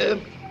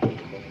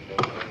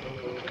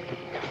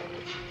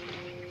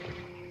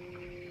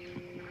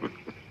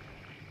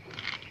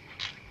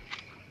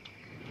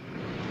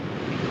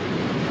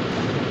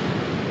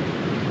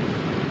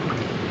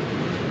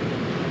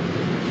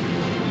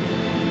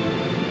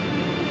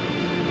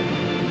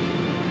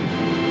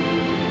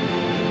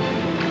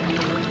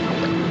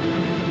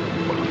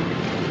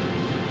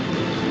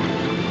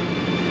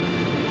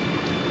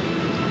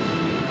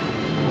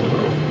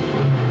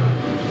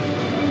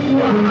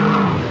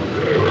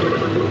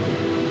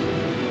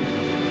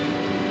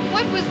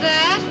 What was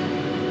that?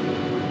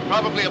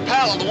 Probably a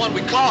pal of the one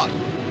we caught.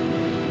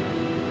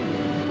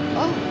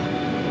 Oh.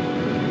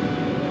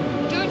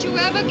 Don't you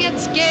ever get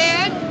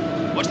scared?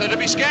 What's there to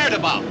be scared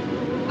about?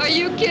 Are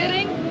you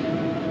kidding?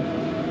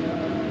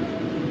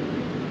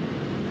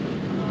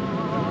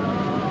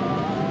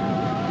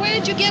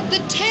 Where'd you get the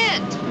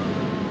tent?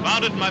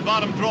 Found it in my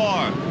bottom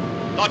drawer.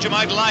 Thought you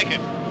might like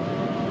it.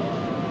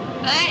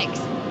 Thanks.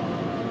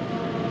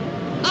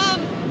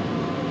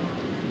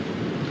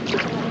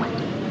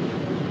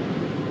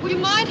 Would you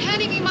mind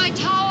handing me my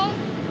towel?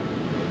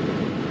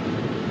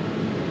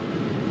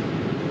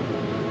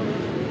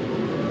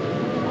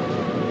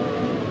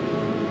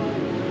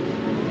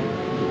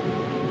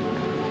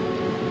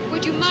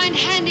 Would you mind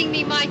handing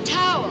me my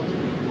towel?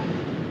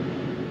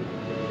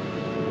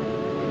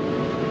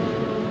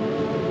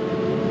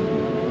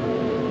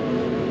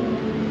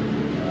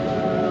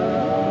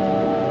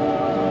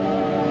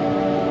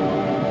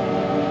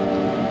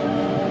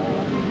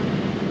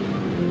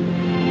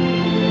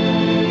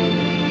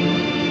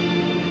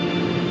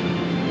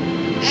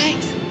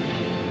 Thanks.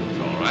 It's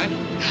all right.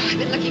 I've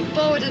been looking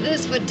forward to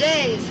this for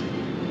days.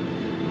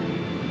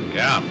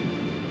 Yeah.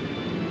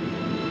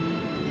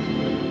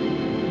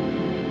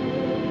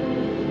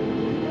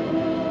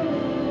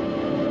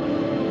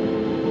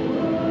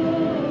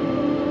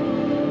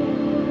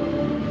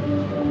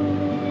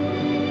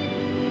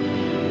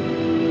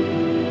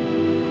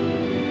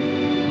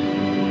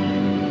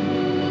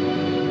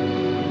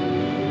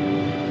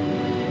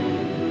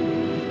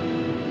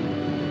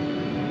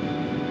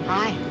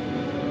 Hi.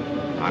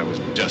 I was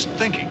just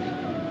thinking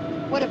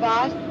What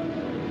about?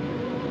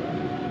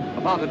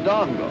 about a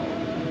dongo.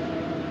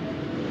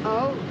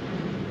 Oh,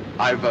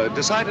 I've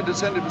decided to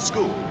send him to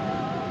school.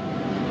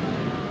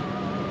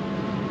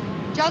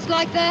 just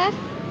like that?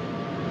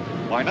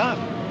 Why not?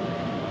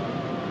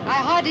 I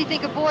hardly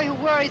think a boy who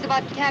worries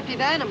about captive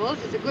animals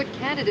is a good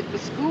candidate for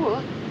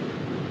school.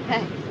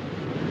 Thanks.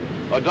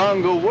 A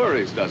dongo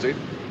worries, does he?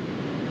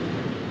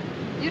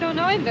 You don't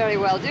know him very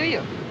well, do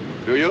you?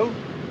 Do you?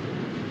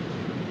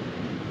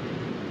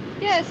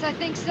 Yes, I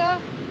think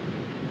so.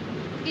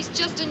 He's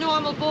just a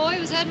normal boy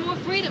who's had more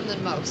freedom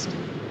than most.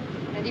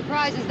 And he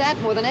prizes that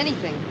more than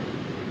anything.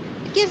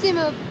 It gives him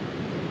a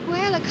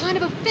kind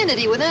of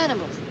affinity with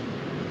animals.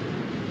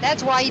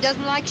 That's why he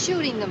doesn't like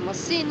shooting them or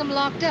seeing them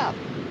locked up.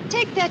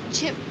 Take that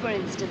chimp, for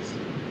instance.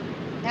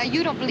 Now,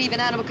 you don't believe an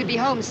animal could be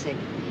homesick.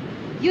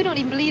 You don't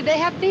even believe they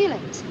have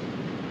feelings.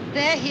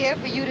 They're here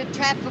for you to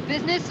trap for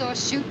business or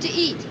shoot to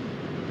eat.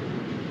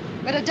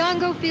 But a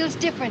dongo feels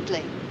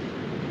differently.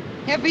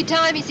 Every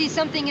time he sees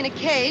something in a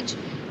cage,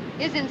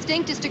 his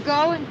instinct is to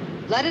go and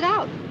let it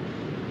out.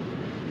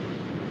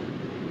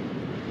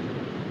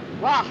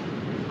 Wow,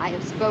 I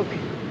have spoken.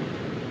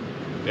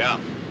 Yeah.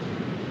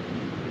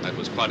 That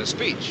was quite a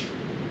speech.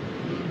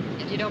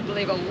 And you don't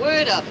believe a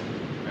word of it.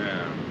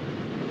 Yeah.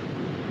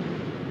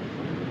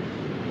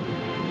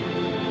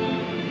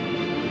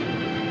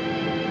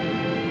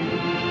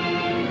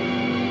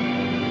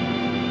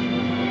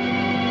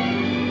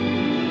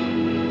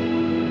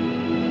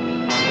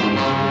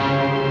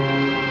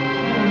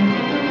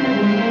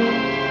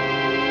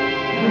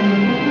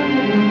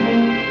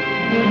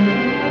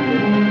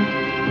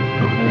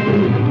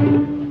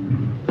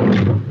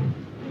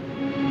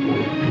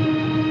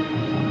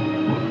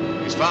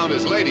 He's found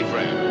his lady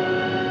friend.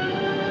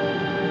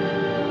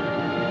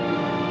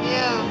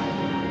 Yeah.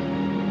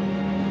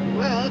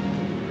 Well,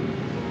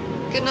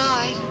 good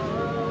night.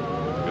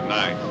 Good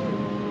night.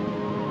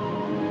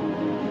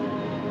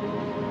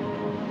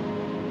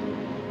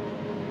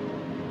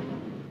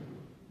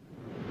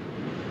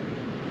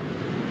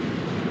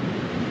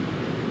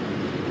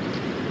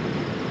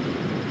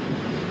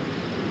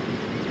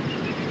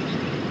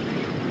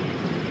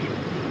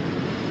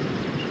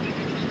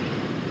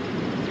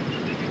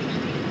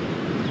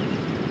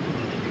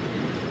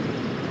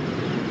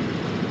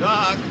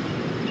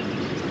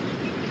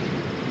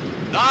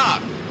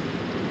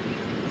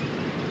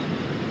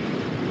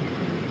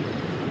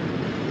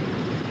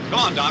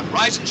 on, Doc.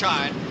 Rise and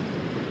shine.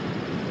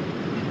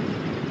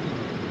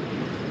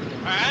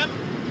 Pam?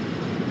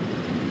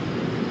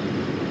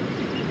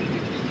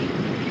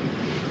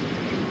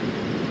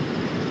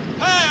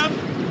 Pam!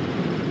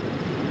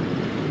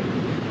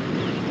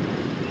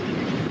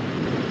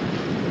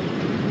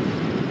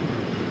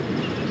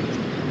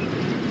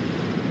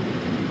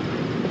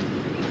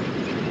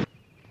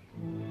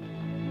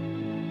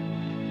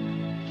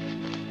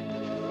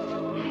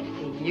 I've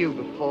seen you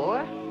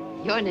before.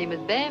 Your name is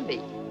Bambi.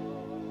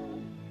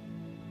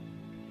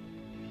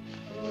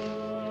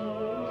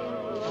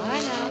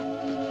 Bye now.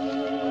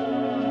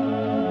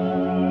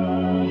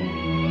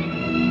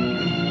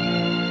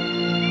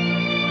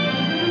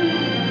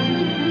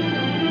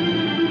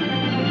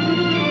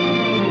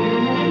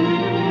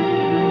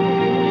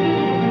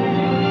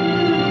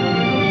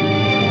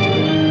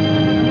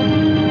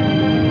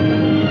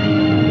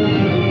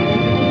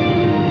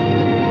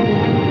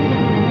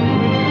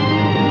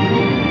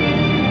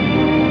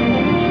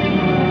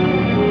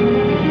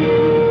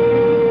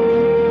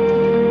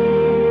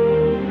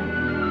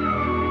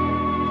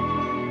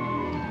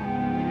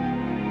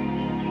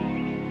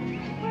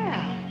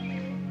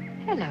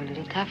 Hello,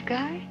 little tough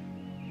guy.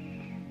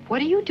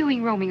 What are you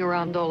doing roaming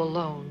around all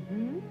alone?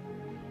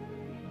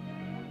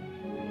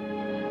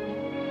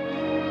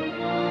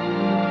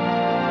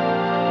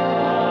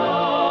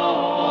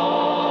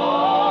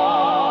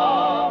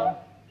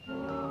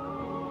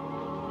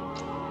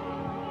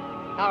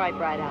 All right,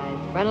 Bright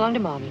Eyes. Run along to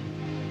Mommy.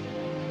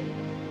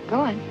 Go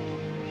on.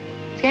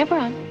 Scamper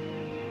on.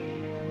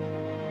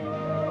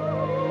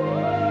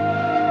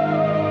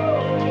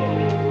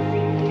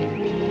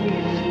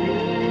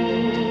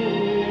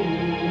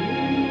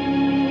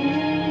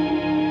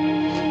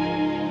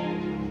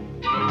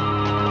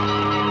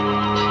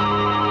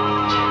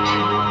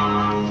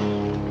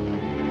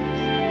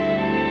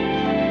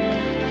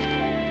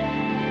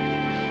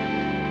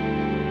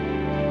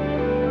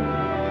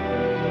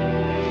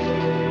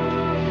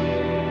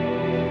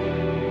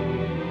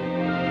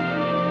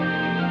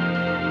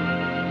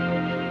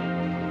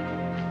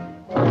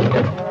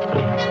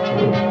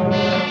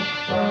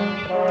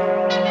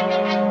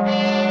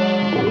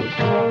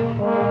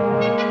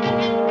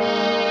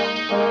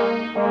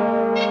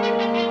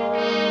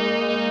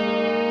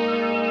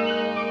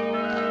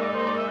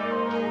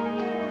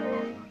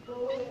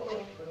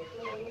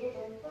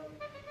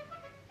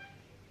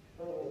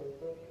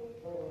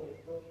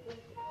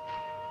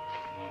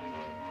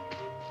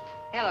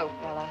 Hello,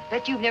 fella.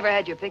 Bet you've never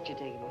had your picture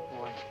taken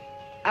before.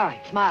 All right,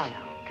 smile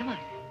now. Come on.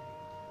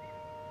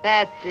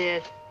 That's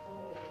it.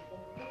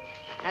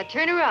 Now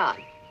turn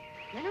around.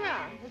 Turn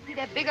around. Let's see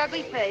that big,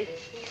 ugly face.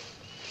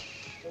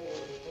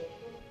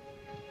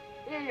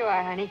 Here you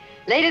are, honey.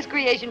 Latest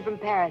creation from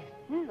Paris.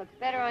 Looks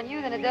better on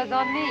you than it does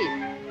on me.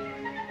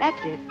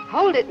 That's it.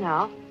 Hold it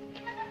now.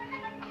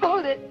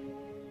 Hold it.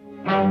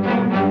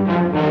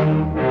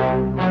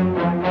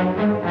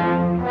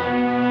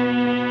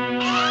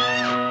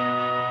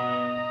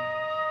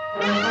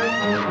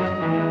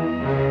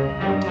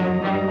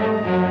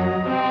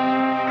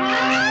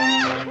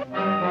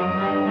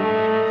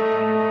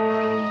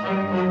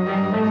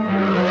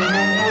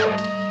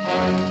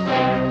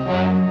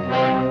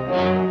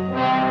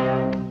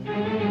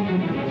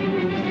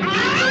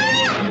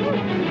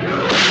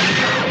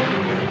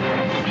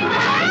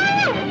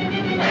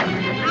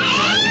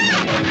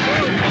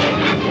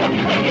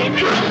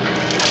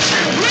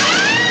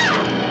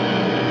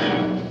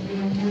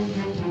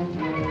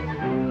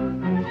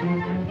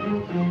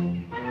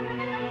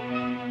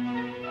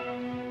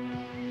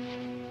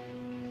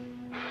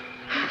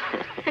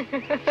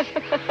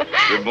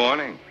 Good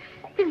morning.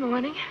 Good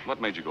morning.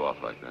 What made you go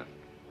off like that?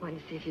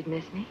 Wanted to see if you'd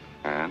miss me.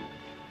 And?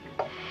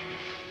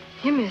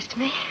 You missed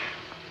me.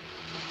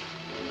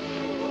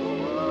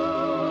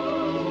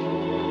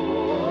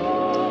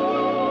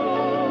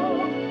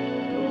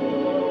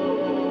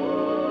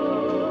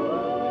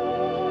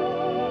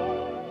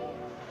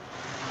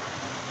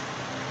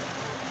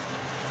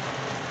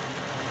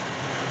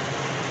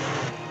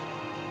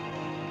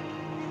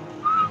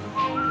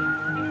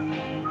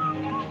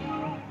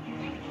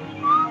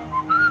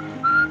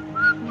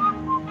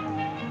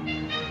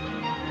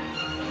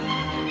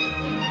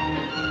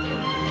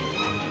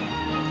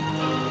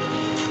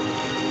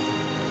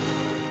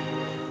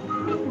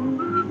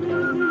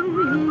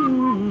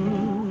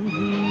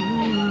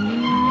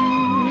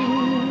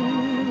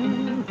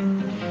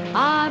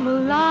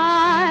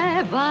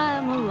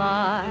 I'm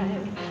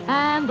alive,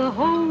 and the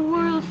whole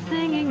world's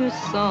singing a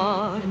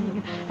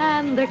song,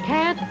 and there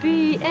can't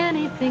be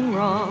anything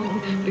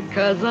wrong,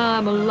 because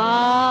I'm alive.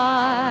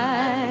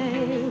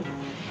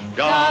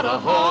 Got a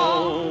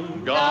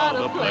home, got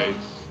a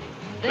place.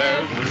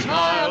 There's a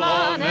smile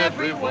on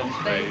everyone's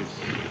face.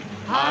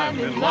 I'm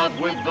in love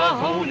with the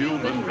whole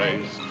human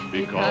race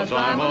because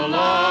I'm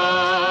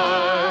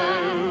alive.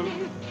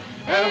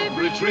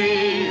 Every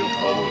tree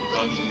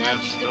holds a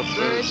nest of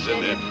birds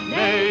in it.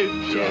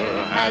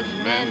 Nature has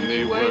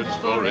many words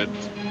for it.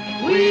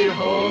 We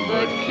hold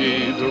the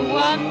key to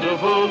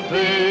wonderful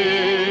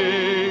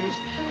things.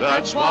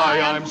 That's why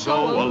I'm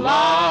so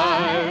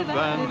alive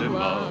and in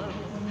love.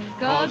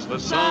 'Cause the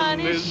sun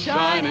is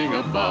shining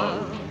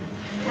above.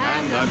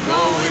 And I'm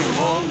going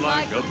home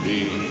like a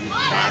bee.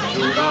 Back to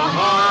the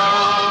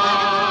hive.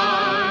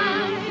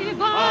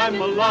 I'm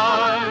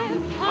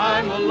alive.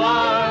 I'm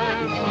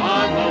alive.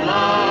 I'm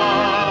alive.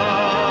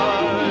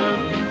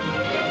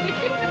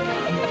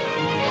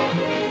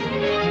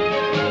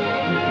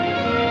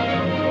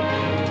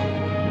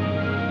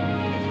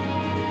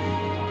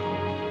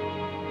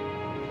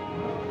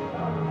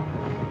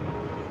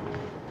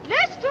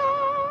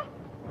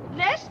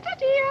 Lester,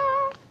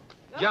 dear.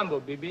 Jumbo,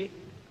 baby.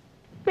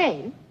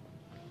 Ben?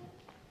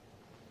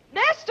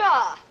 Lester!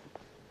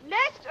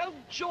 Lester! Oh,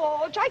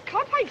 George, I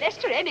can't find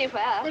Lester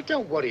anywhere. Well,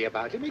 don't worry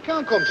about him. He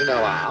can't come to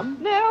no harm.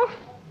 No.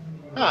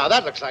 Ah,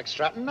 that looks like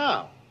Stratton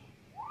now.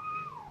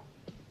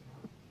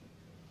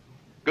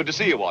 Good to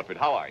see you, Watford.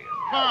 How are you?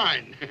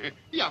 Fine.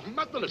 You haven't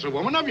met the little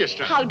woman, have you,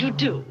 Stratton? How do you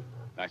do?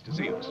 Nice to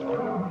see you, Mr.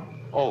 Watford.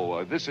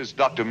 Oh, this is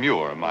Dr.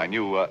 Muir, my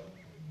new,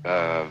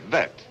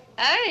 vet.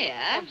 Oh,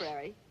 yes.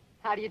 Library.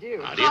 How do you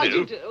do? How do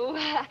you do?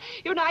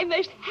 You know, I'm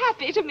most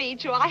happy to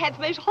meet you. I had the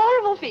most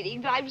horrible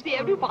feeling that I was the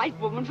only white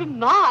woman for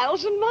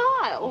miles and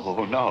miles.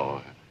 Oh,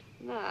 no.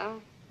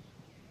 No.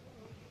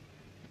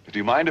 Do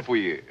you mind if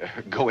we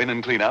go in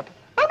and clean up?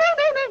 Oh, no,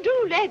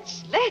 do.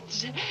 Let's.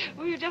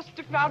 We'll just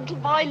look round to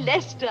my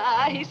Lester.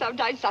 He's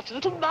sometimes such a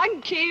little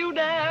monkey, you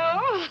know.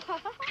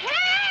 Help!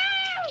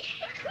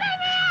 Let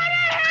me out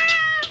of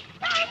here!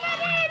 Somebody let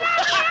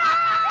me out!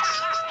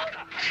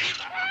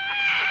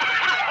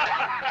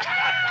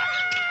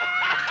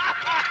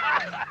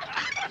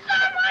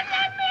 Someone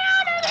let me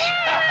out of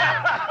here!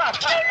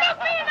 You look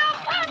me in the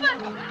puppet!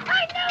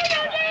 I knew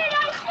you did!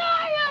 I saw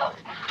you!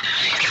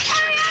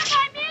 Hurry up,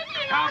 I'm in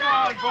here! Come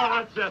on,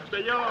 Borchester.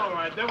 You're all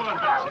right. Come on.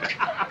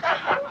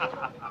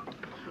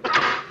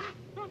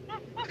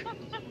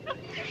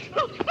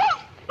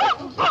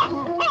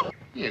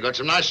 You got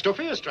some nice stuff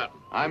here, Stratton.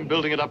 I'm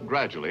building it up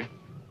gradually.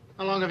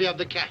 How long have you had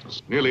the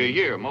cats? Nearly a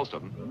year, most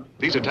of them.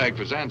 These are tagged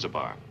for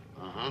Zanzibar.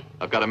 Uh-huh.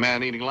 I've got a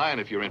man-eating lion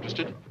if you're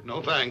interested.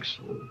 No, thanks.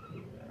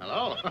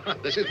 Hello.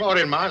 This is more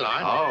in my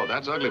line. Oh,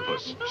 that's Ugly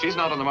Puss. She's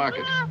not on the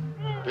market.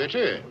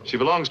 Pity. She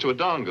belongs to a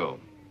dongo,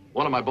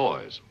 one of my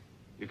boys.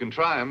 You can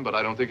try him, but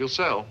I don't think he'll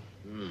sell.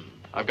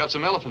 I've got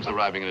some elephants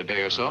arriving in a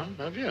day or so.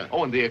 Have you?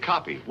 Oh, and the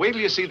okapi. Wait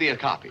till you see the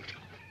okapi.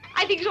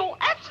 I think it's all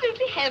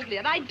absolutely heavenly,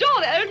 and I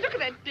adore it. Oh, look at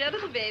that dear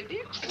little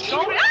baby. So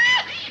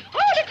ah! Oh,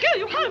 let go,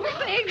 you horrible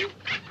thing.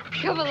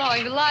 Come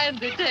along, the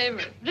lions are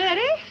tamer.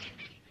 Ready?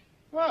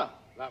 Well,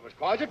 that was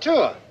quite a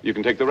tour. You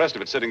can take the rest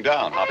of it sitting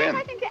down. Hop in.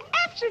 I think they're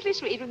absolutely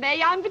sweet when they're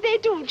young, but they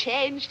do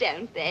change,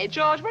 don't they?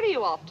 George, what are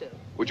you off to?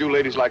 Would you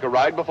ladies like a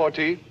ride before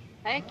tea?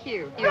 Thank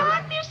you.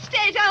 Run, you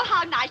state. Oh,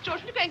 how nice,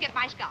 George. You go and get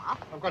my scarf.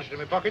 I've got it in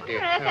my pocket, dear.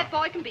 Wherever that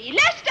boy can be.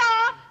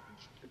 Lester!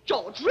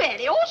 George,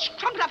 really? All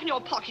crumpled up in your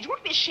pocket. You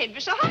wouldn't be ashamed of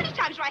yourself. How many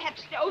times do I have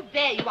to say, oh,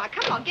 there you are.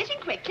 Come on, get in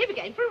quickly. We're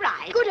going for a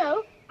ride.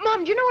 Good-o.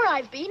 Mum, do you know where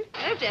I've been?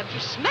 Oh, dear, but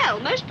you smell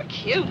most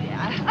peculiar.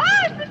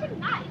 Oh, isn't this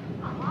nice?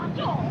 Oh,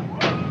 George.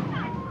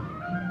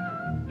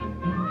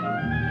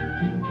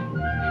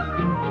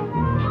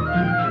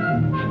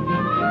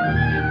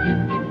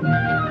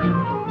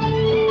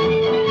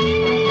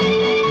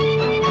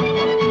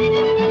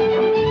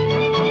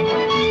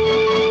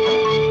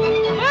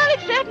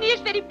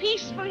 Very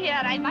peaceful here,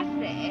 I must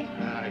say.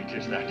 It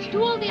is that.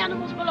 Do all the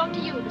animals belong to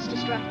you, Mr.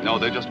 Stratton? No,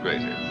 they're just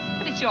graze here.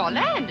 But it's your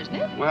land, isn't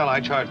it? Well, I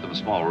charge them a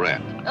small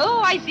rent. Oh,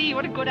 I see.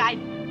 What a good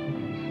idea.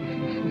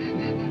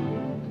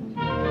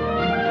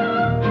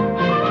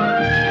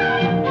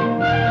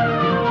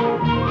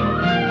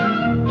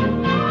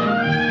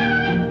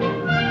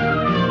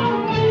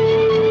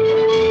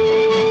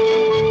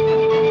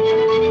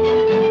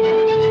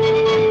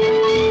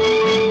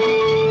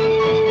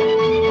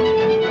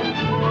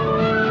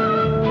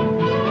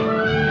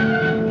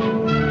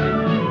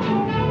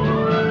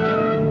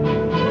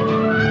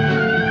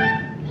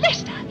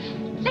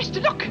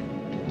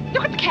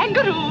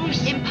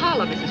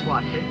 Impala, Mrs.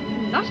 Watford.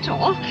 Not at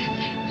all.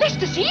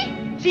 Lester, see?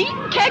 See?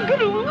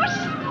 Kangaroos.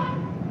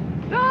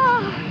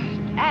 Oh,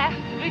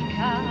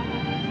 Africa.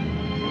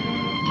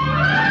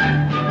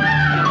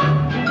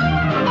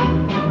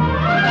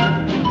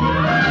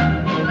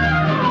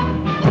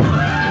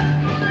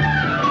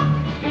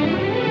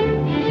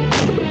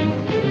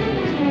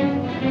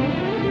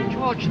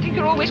 George, I think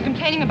you're always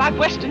complaining about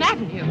Western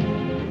Avenue.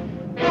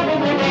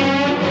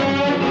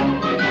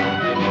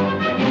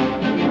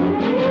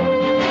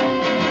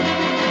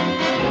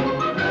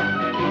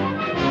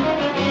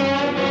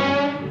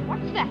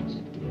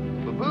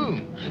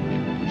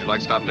 Like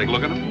to stop and take a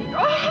look at them?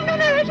 Oh,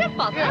 no, don't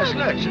bother. Yes,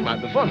 let's. It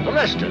might be fun for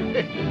Lester.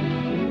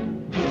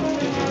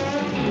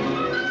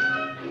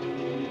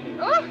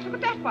 Oh, look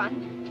at that one.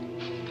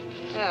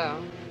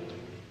 Oh.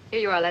 Here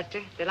you are,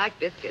 Lester. They like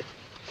biscuits.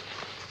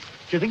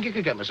 Do you think you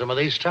could get me some of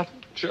these,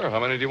 Stratton? Sure. How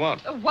many do you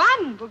want?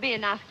 One will be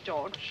enough,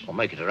 George. Well,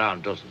 make it a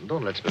round dozen.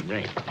 Don't let it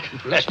me.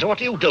 Lester,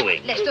 what are you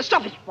doing? Lester,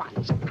 stop it at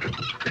once.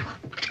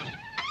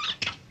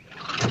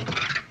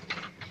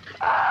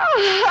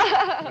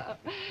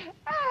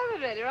 Oh,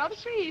 very really rather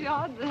sweet,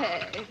 aren't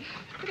they?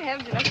 Good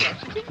heavens, you must have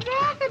such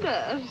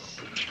ravenous.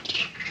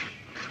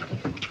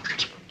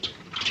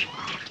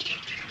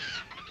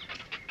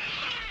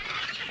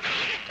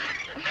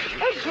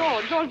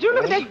 Oh, George, do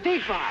look at that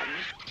big one.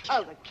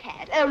 Oh, the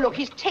cat. Oh, look,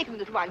 he's taken the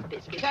little one's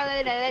biscuit. Oh,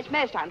 no, that's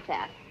most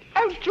unfair.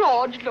 Oh,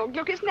 George,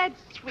 look, isn't that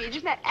sweet?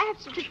 Isn't that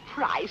absolutely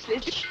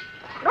priceless?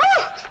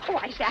 Oh,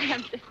 I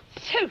am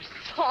so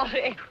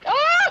sorry.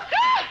 Oh,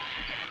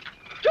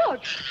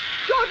 George,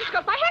 he's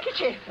got my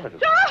handkerchief.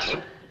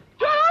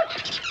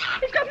 George,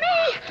 he's got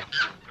me.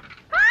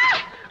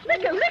 Ah,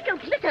 let go.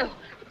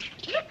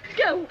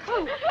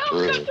 Oh,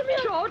 come to me,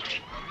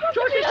 George.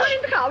 George, he's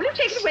running the car. Will you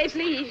take it away,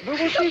 please?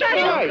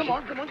 Come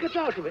on, get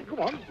out of it. Come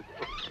on.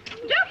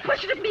 Don't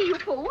push it at me, you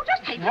fool.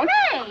 Just take it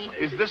away.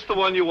 Is this the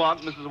one you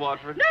want, Mrs.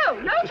 Watford? No,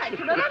 thank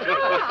you, no, not at all.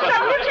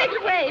 No, will you take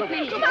it away,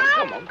 please? Come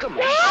on. Come on.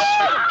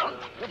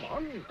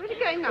 Where are you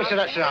going now? Mr.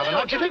 That's rather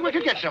nice. Do you think we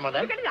could get some of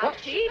them? Look at it out,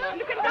 Steve.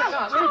 Look at it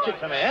out. We'll take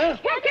some here.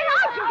 Get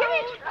out and get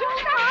it. Don't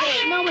stop.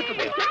 Now, wait a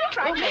minute.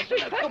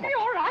 Come on.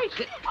 All right.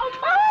 Oh,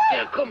 Mom.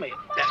 Yeah, come here.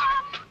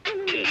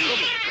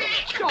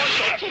 George,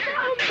 take it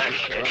out. Thank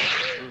you.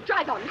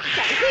 Drive on, Mr.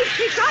 Savage.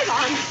 Please, drive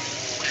on.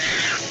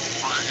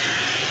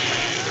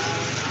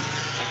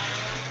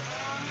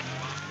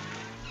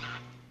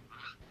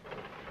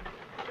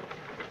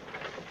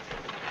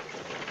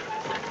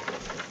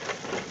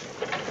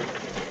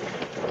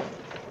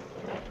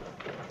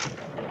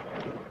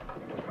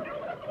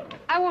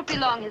 I won't be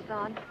long,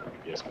 Hassan.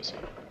 Yes, Missy.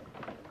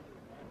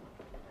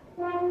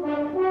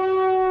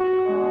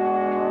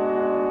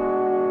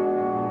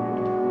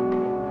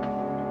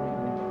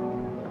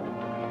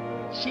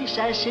 Sis,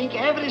 I think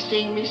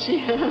everything,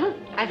 Missy.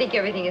 I think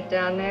everything is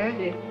down there.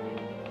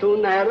 To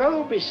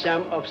Nairobi,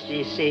 some of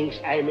these things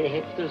I may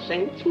have to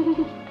send.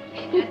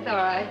 That's all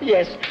right.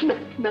 Yes,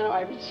 now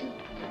I will see.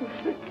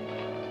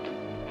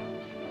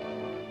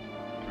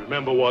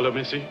 Remember Waller,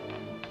 Missy?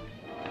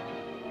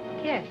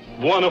 Yes.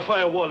 Buona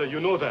fire Waller, you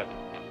know that.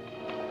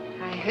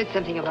 I heard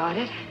something about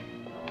it.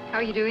 How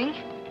are you doing?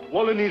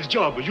 Waller needs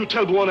job. You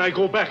tell Buona I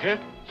go back, eh?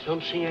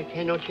 Something I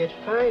cannot yet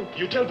find.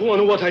 You tell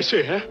Buona what I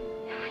say, eh?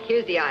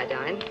 Here's the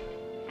iodine.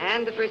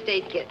 And the first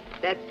aid kit.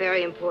 That's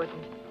very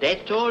important.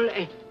 That's all.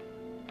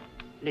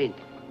 Lynn.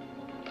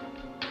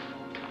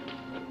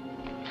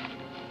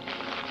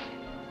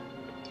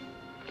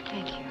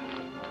 Thank you.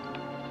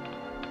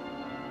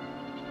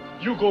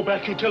 You go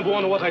back, you tell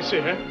Buona what I say,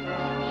 eh?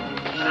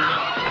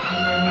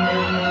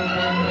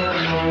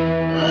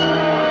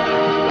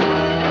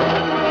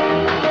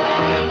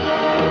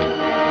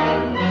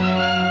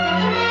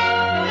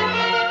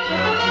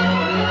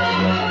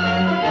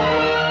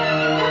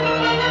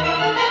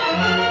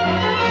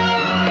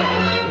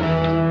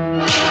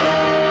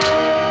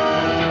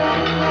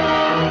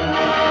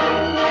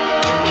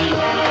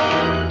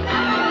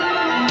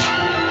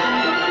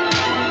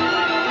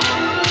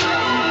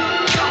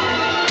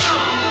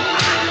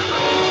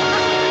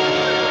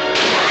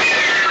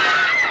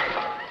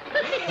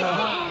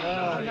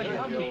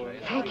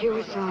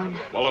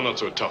 Waller not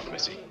so tough,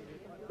 Missy.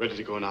 Ready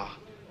to go now?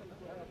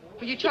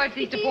 Will you charge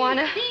these to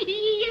Buona?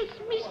 Yes,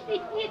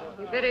 Missy.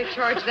 You better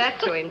charge that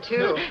to him,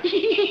 too.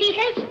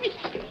 Yes,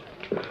 Missy.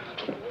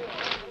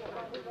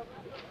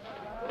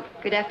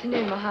 Good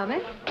afternoon,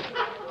 Mohammed.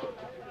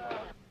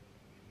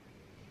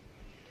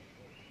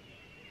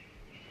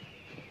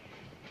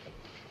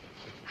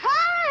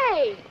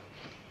 Hi!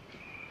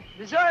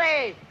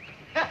 Missouri!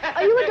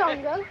 Are you a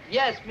dongo?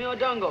 Yes, me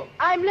Odongo.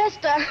 I'm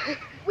Lester.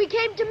 We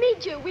came to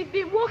meet you. We've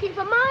been walking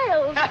for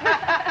miles.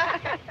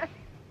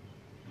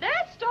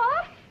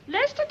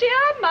 Lester,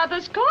 dear,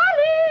 Mother's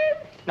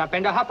calling.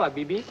 Napenda hapa,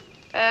 Bibi.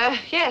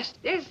 Yes.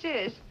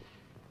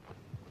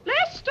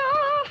 Lester!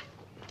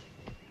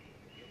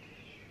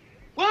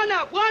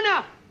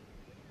 Buona!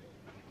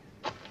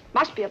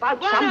 Must be about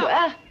Buona.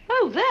 somewhere.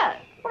 Oh,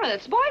 there. What on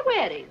earth's the boy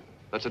wearing?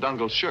 That's a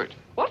Dungle's shirt.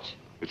 What?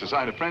 It's a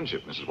sign of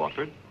friendship, Mrs.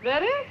 Watford.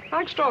 Really?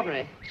 How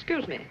extraordinary.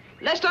 Excuse me.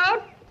 Lester,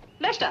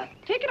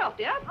 take it off,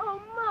 dear.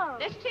 Oh, Mom.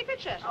 Let's take a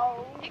picture.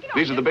 Oh. Take it off.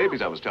 These are the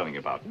babies I was telling you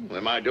about. We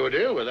might do a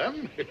deal with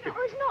them. That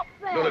was not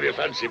fair. None of your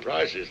fancy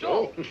prices,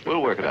 though.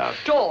 We'll work it out.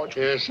 George,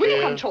 Yes, will you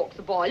dear? come talk to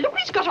the boy? Look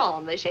what he's got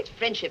on. They say it's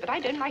friendship, but I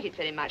don't like it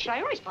very much.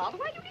 I always, Father,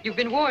 why do you... You've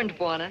been warned,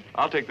 Buona.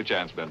 I'll take the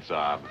chance, Ben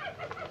Saab.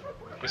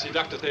 Missy,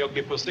 doctor, they ought to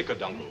be pustika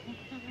Dungle.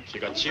 She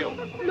got chilled.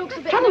 Looks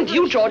a bit... Trouble with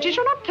you, George, is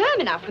you're not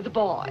firm enough with the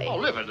boy. Oh,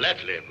 live and let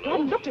live, You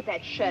haven't looked at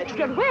that shirt. You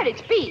don't know where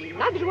it's been.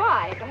 Neither do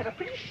I. But I have a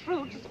pretty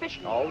shrewd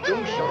suspicion. Oh, do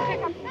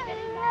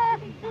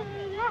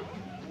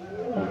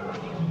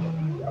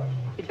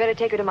You'd better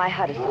take her to my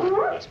hut,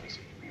 Hassan.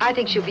 I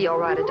think she'll be all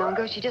right,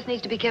 Odongo. She just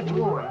needs to be kept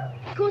warm.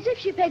 Of course, if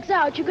she pegs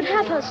out, you can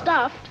have her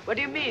stuffed. What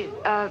do you mean?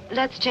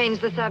 Let's change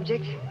the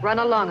subject. Run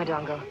along,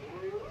 Odongo.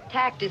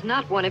 Tact is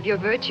not one of your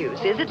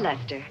virtues, is it,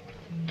 Lester?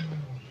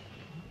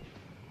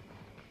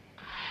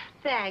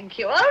 Thank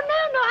you. Oh,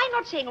 no, I'm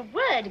not saying a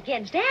word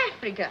against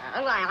Africa.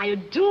 Oh, I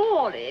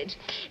adore it.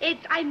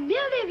 I'm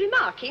merely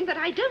remarking that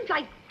I don't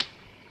like...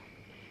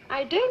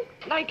 I don't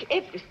like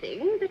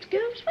everything that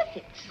goes with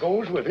it.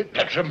 Goes with it?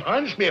 That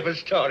reminds me of a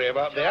story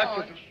about the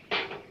actor.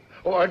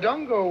 Oh,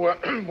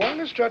 Ardongo,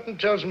 Warner Stratton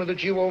tells me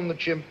that you own the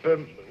chimp,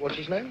 what's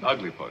his name?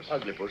 Uglypuss.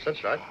 Uglypuss,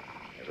 that's right.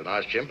 He's a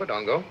nice chimp,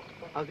 Ardongo.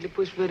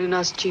 Uglypuss very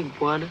nice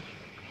chimp, Warner.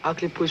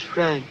 Uglypuss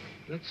friend.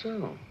 That's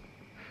so.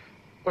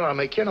 Well, I'll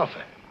make you an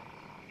offer.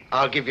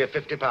 I'll give you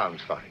 £50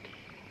 for it.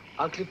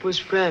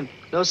 Uglypuss friend.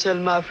 No sell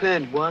my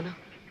friend, Warner.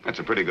 That's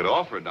a pretty good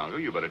offer, Dongo.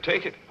 You better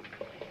take it.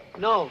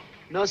 No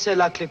sell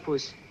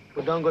Uglypuss.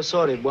 But don't go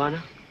sorry,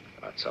 Warner.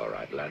 That's all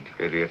right, lad.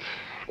 Idiot.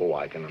 Oh,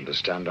 I can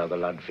understand how the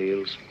lad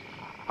feels.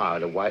 I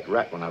had a white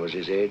rat when I was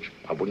his age.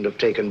 I wouldn't have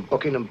taken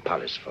Buckingham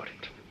Palace for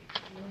it.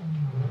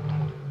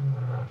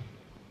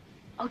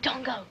 Oh,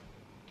 Dongo.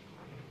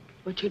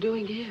 What you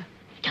doing here?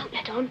 Don't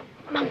let on.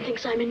 Mum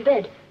thinks I'm in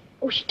bed.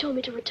 Oh, she told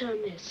me to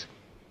return this.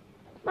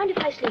 Mind if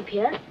I sleep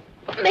here?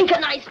 Make a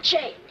nice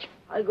change.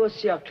 I'll go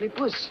see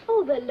Uglypuss.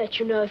 Oh, they'll let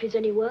you know if he's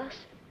any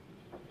worse.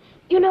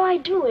 You know, I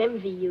do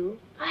envy you.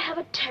 I have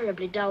a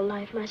terribly dull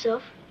life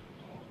myself.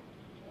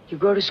 You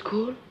go to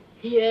school?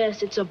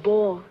 Yes, it's a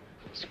bore.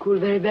 School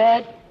very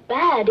bad?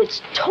 Bad,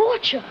 it's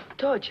torture.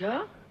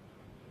 Torture?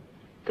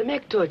 They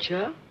make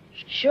torture?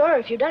 Sure,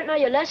 if you don't know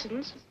your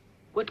lessons.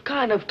 What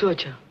kind of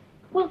torture?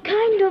 Well,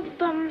 kind of,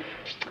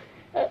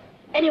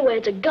 anyway,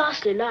 it's a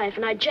ghastly life,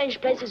 and I'd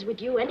change places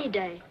with you any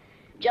day.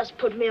 Just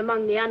put me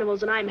among the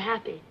animals and I'm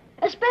happy.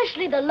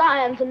 Especially the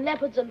lions and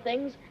leopards and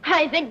things.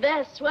 I think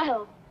they're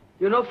swell.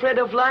 You're not afraid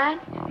of lion?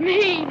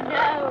 Me, no.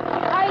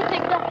 I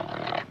think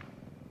that...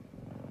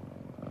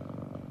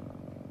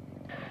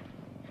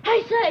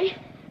 I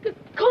say,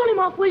 call him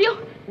off, will you?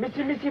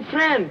 Missy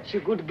friend.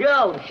 She's a good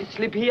girl. She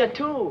sleep here,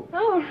 too.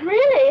 Oh,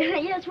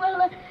 really? Yes,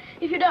 well,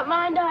 if you don't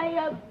mind,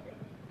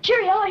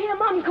 cheerio, I hear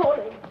Mum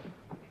calling.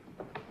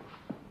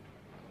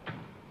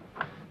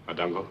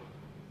 Ardongo.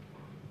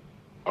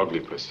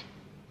 Uglypuss.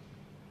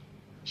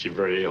 She's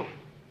very ill.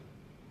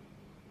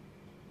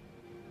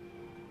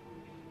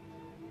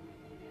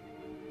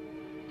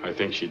 I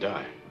think she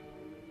died.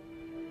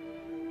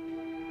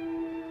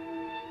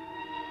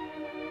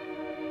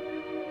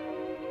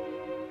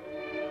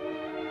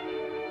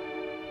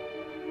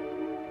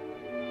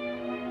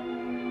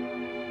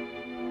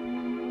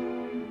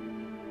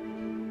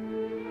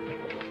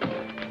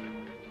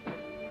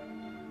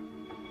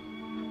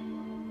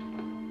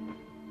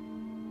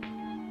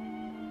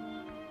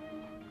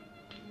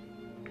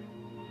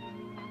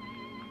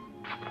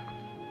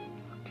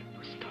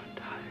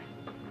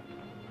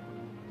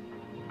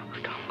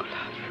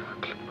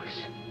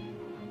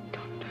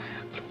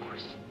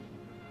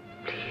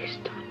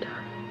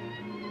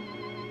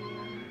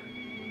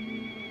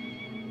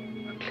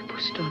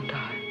 Don't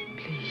die,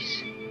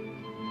 please.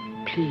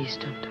 Please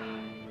don't die.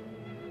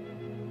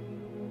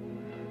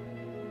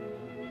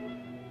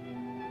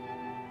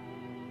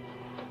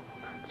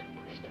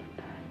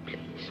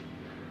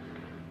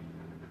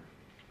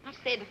 I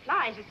say the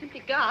flies are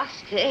simply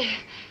ghastly.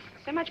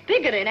 So much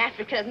bigger in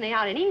Africa than they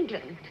are in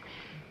England.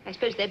 I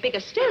suppose they're bigger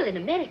still in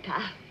America.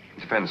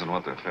 Depends on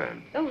what they're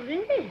fed. Oh,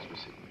 really?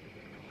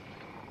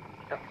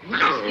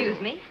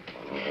 Excuse me.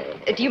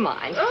 Do you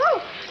mind?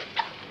 Oh!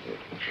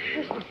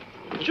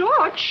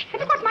 George, have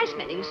you got my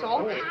smelling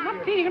salt? I'm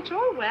not feeling at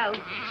all well.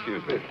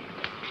 Excuse me.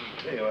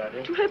 There you are,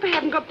 dear. Do you hope I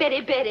haven't got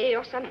beriberi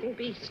or something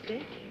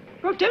beastly?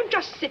 Well, don't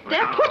just sit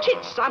there. Put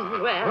it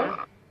somewhere.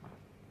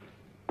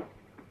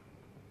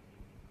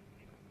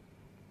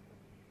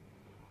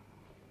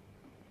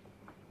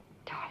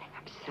 Darling,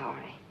 I'm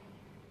sorry.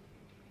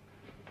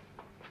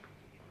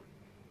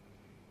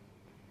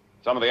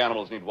 Some of the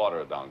animals need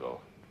water, Dongo.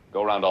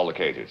 Go around all the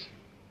cages.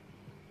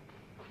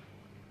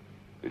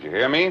 Did you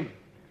hear me?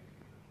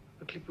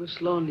 Uglypuss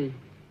lonely,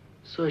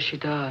 so she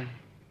died.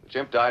 The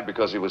chimp died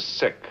because he was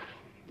sick.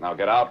 Now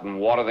get out and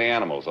water the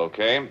animals,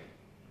 okay?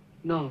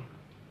 No,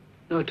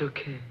 not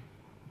okay.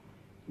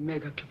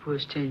 Make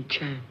Uglypuss change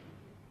chain.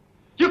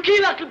 You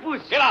kill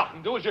Uglypuss! Get out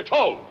and do as you're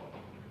told.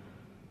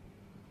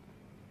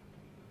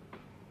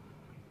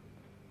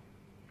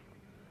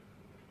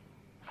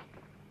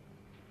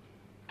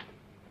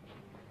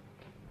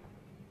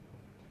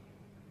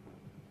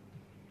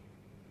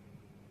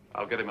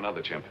 I'll get him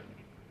another chimp.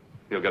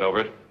 He'll get over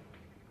it.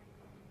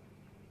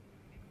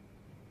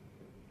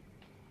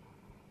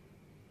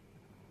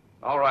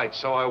 All right,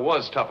 so I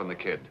was toughing the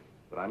kid,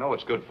 but I know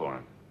it's good for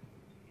him.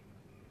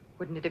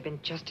 Wouldn't it have been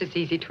just as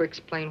easy to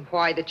explain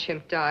why the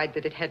chimp died,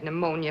 that it had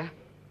pneumonia?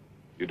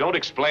 You don't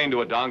explain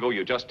to a Dongo,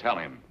 you just tell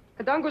him.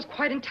 The Dongo's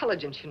quite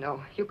intelligent, you know.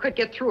 You could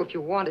get through if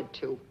you wanted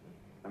to.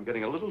 I'm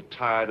getting a little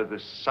tired of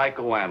this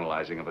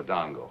psychoanalyzing of a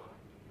Dongo.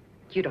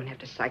 You don't have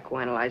to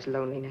psychoanalyze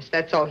loneliness.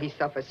 That's all he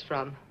suffers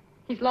from.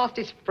 He's lost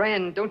his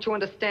friend. Don't you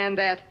understand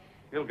that?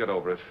 He'll get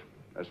over it.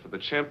 As for the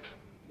chimp,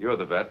 you're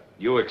the vet.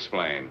 You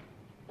explain.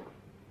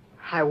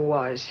 I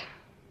was.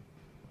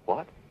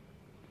 What?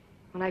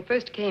 When I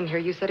first came here,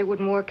 you said it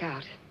wouldn't work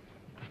out.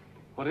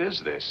 What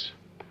is this?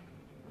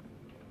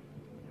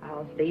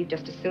 I'll leave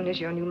just as soon as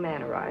your new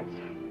man arrives.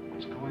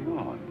 What's going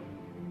on?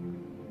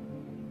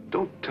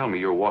 Don't tell me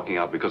you're walking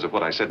out because of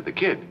what I said to the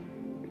kid.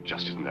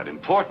 just isn't that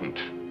important.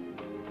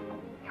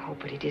 Oh,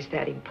 but it is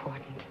that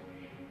important.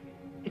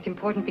 It's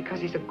important because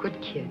he's a good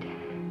kid.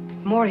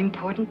 But more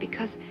important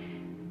because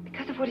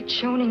of what it's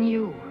shown in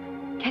you.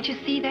 Can't you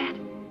see that?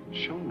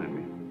 Shown in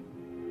me?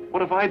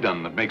 What have I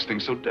done that makes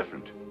things so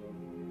different?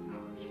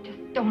 You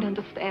just don't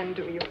understand,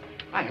 do you?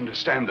 I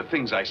understand the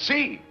things I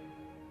see.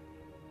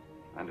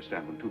 I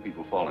understand when two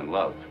people fall in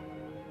love.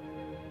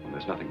 When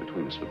there's nothing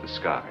between us but the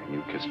sky, and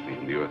you kissed me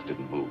and the earth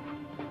didn't move.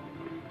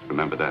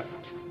 Remember that?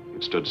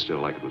 It stood still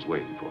like it was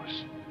waiting for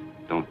us.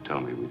 Don't tell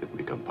me we didn't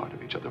become part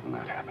of each other when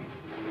that happened.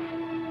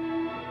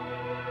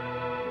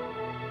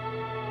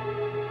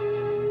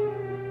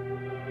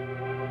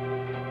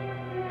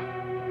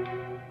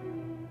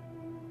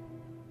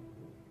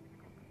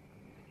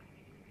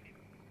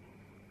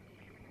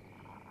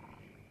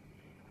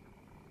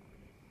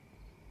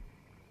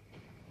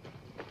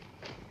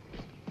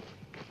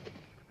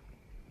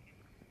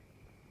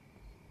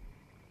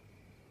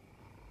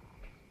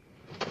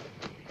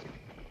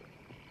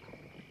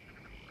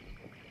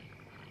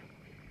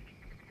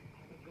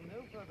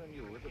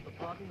 News of the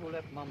party who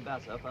left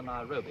Mombasa for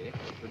Nairobi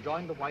to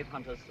join the White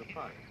Hunters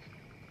safari.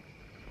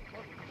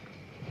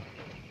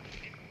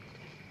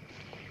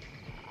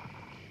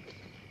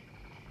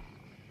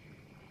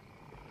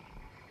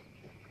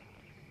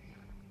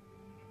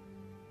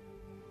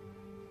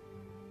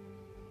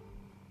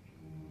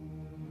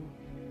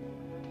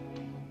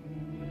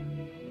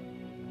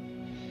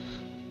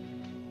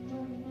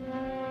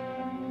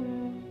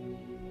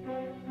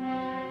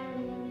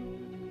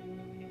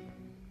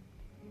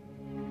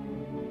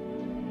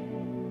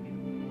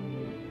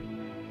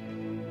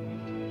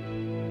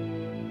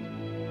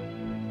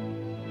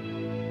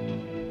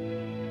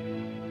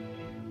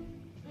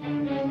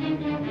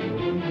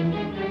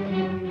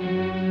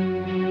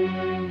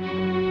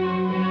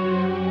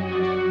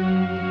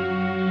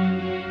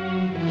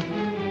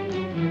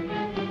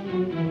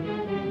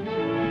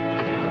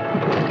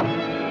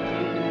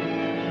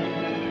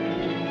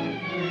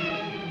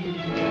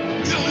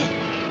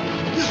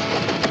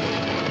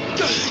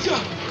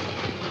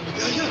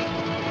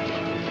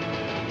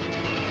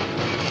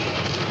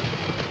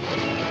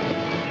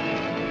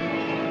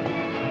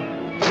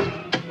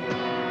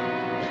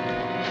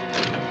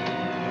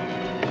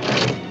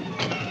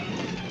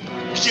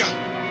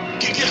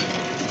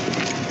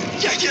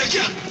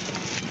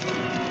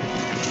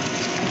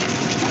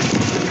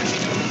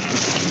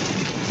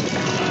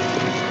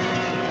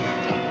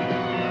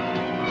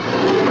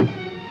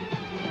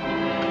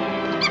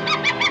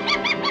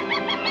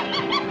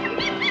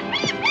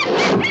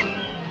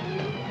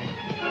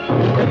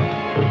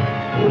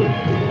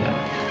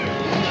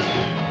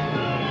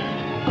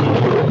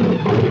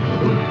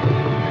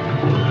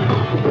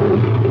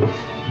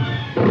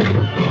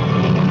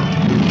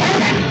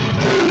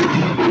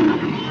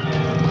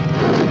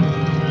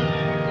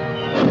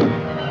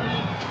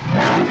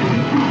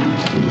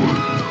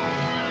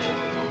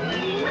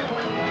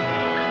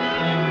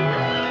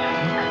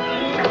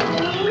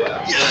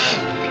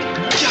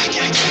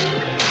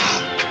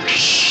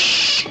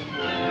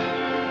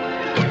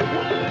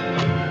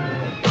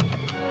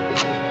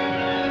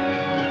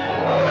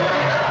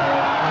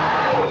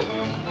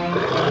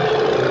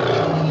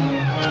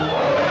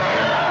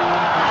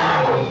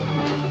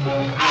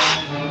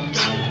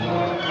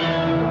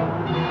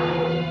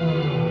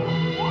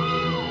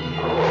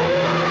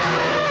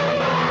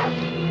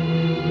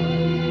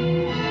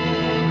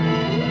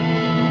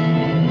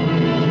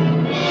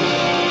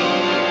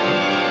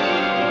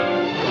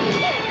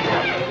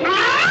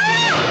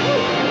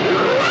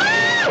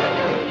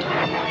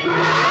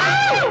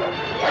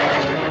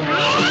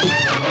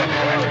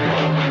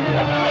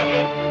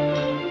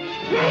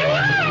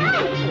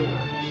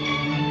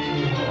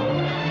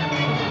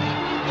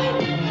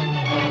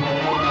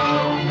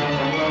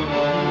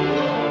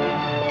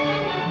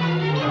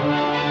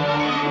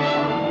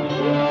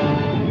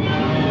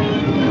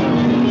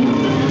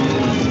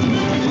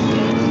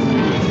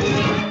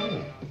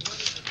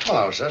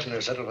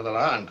 Certainly settled for the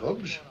lion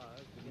cubs.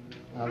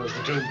 Now there's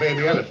the two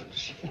baby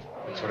elephants.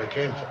 That's where it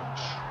came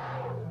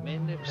from.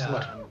 Mainly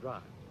fair and dry.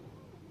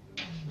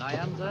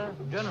 Nyanza,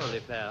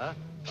 generally fair,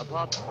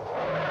 apart.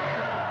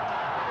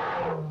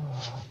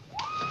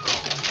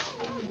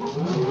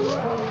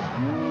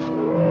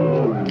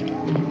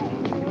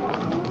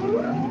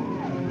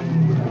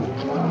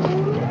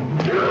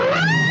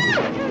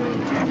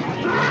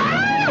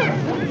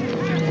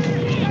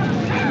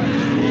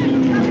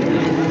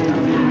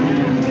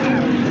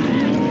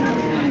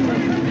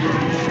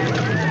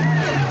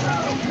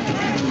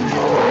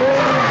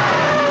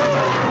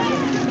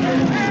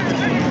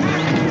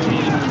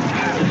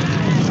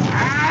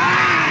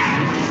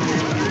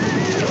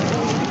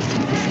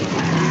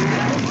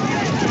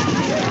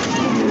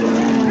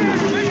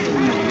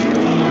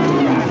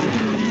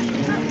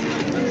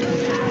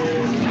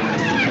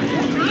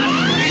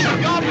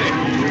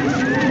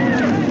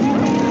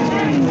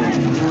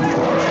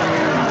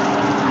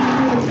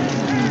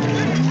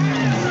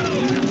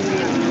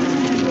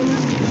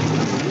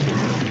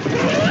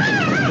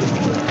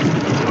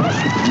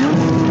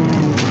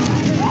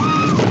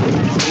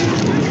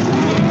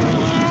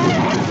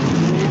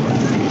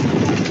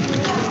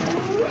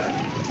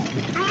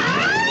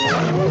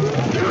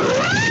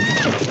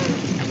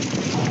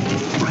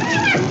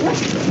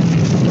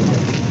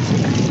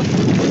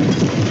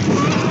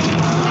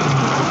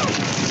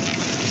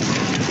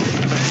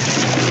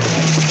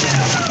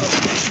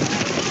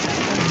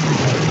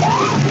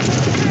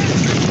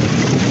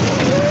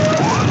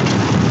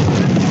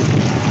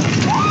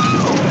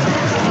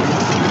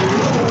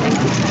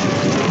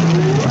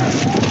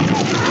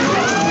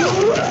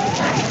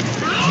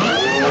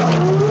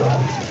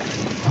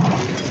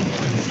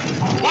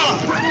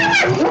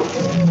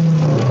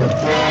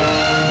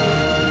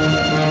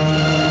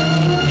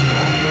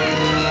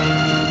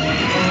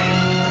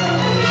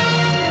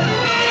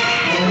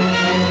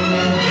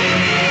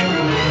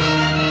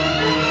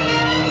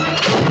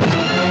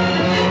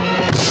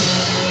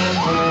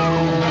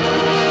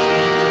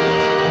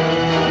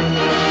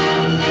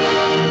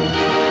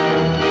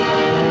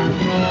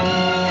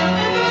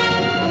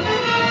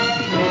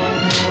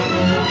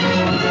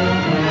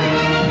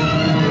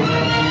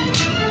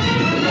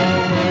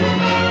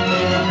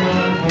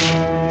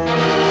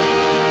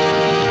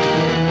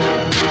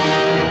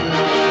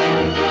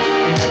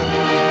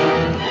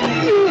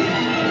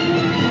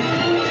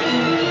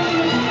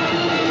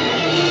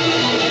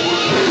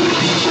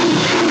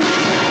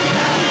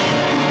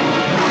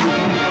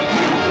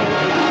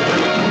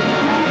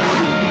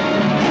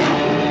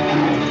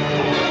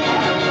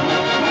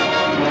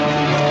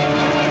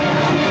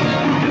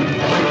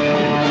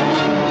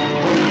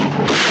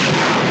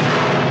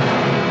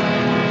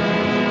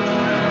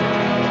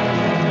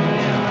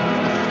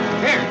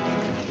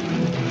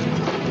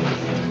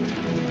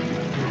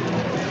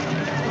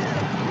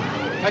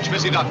 Fetch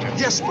Missy, Doctor.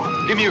 Yes.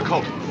 Give me your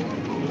coat.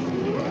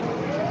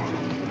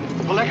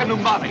 Poleka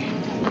Numbani.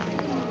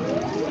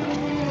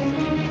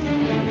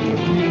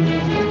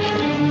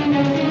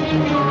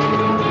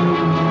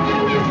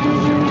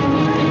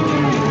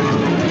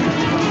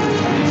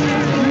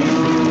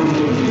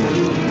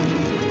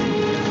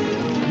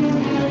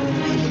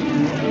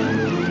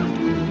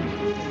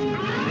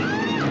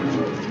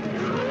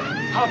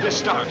 How'd this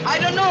start? I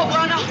don't know,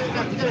 Buana.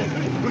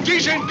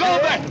 Rudisha, go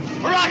back!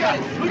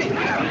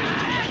 Baraka!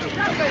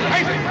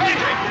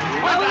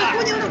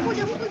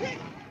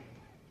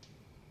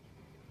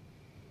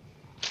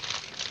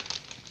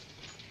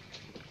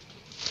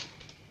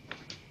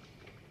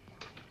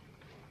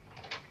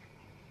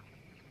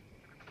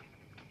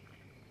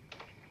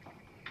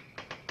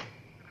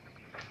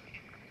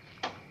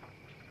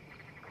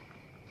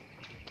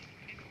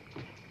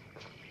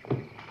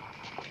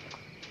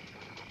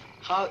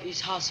 How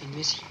is Hassan,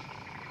 Missy?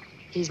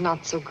 He's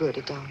not so good,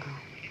 Adongo.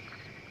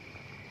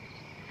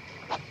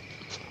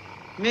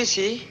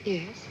 Missy?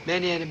 Yes?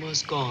 Many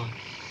animals gone.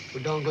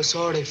 We don't go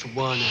sorry for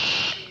Buana.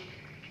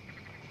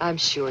 I'm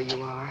sure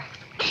you are.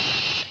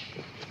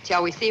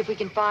 Shall we see if we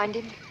can find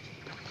him?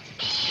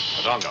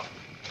 Adongo,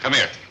 come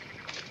here.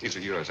 These are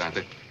yours, aren't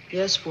they?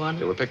 Yes, Buana.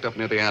 They were picked up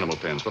near the animal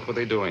pens. What were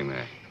they doing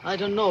there? I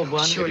don't know,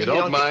 Buana. If you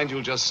don't mind,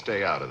 you'll just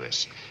stay out of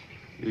this.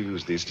 You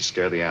used these to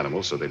scare the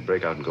animals so they'd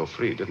break out and go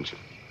free, didn't you?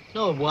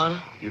 No, Buana.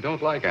 You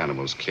don't like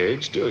animals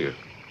caged, do you?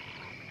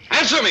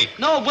 Answer me!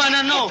 No,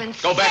 Buana, no.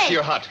 Go back to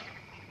your hut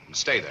and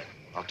stay there.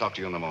 I'll talk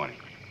to you in the morning.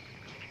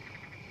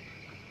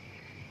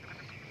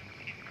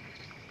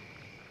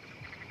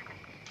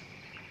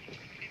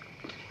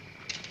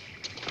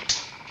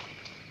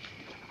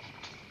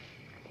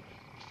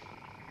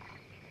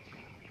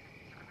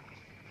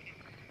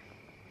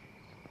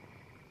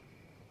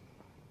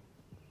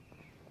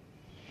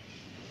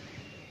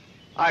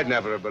 I'd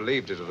never have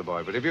believed it of the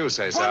boy, but if you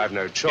say so, I've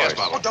no choice. Yes,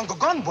 Papa. Oh, don't go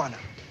gone, Buana.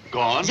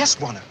 Gone? Yes,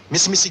 Buana.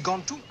 Missy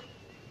gone too.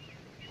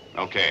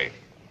 Okay.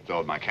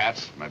 So my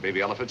cats, my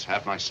baby elephants,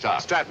 half my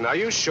stock. Stratton, are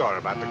you sure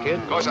about the kid?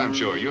 Of course I'm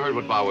sure. You heard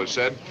what Bauer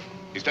said.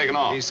 He's taken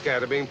off. He's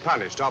scared of being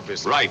punished,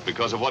 obviously. Right,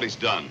 because of what he's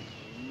done.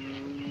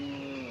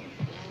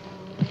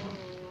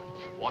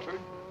 Water?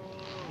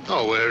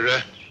 Oh,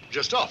 we're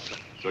just off.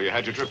 So you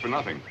had your trip for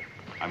nothing.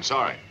 I'm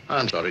sorry.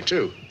 I'm sorry,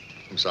 too.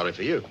 I'm sorry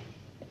for you.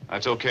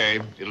 That's okay.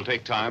 It'll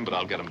take time, but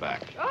I'll get him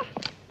back. Oh,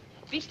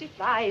 beastly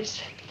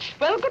flies.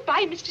 Well,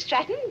 goodbye, Mr.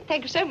 Stratton.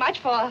 Thank you so much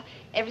for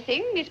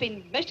everything. It's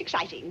been most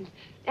exciting.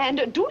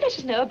 And do let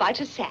us know about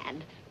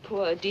Hassan.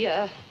 Poor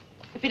dear.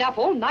 I've been up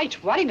all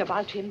night worrying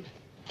about him.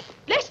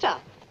 Lester!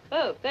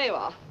 Oh, there you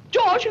are.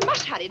 George, you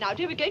must hurry now,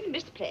 dear. We're going to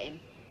miss the plane.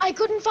 I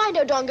couldn't find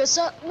Odongo,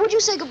 sir. Would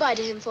you say goodbye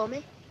to him for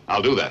me?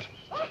 I'll do that.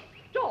 Oh,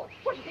 George,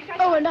 what do you think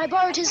Oh, and I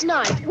borrowed his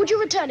knife. Would you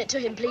return it to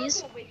him,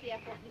 please?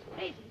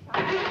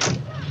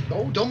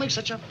 Oh, don't make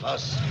such a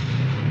fuss.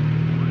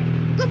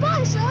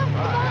 Goodbye, sir.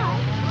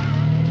 Goodbye.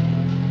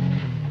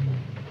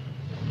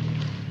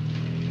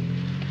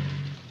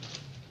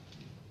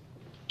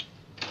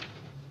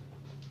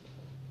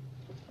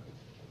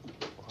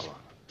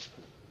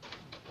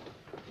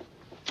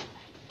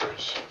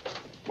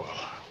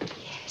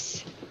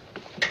 Yes.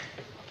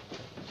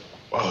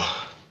 Well,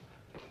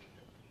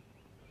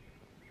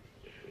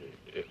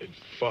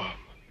 Farm.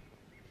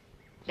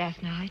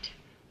 Last night?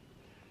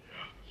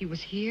 He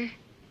was here?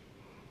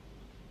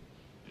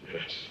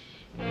 Yes.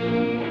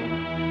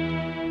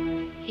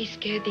 He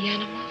scared the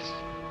animals?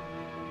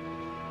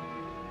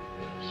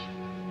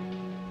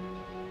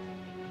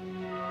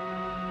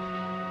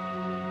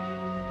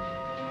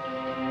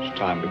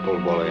 time to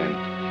pull Wally in.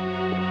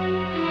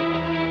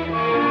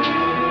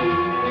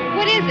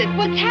 What is it?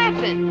 What's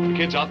happened? The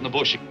kid's out in the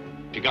bush.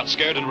 He got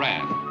scared and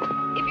ran.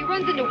 If he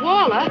runs into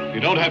Waller... You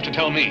don't have to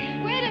tell me.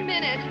 Wait a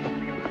minute.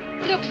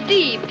 Look,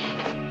 Steve,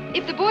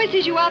 if the boy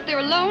sees you out there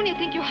alone, he'll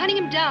think you're hunting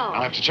him down.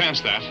 I'll have to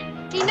chance that.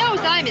 He knows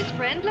I'm his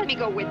friend. Let me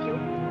go with you.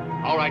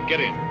 All right, get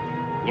in.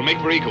 We'll make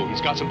for Eagle.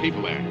 He's got some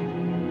people there.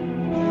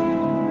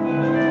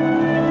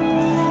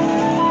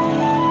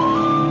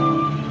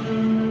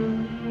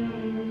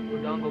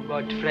 Udongo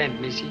got friend,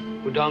 Missy.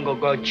 Udongo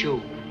got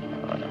you.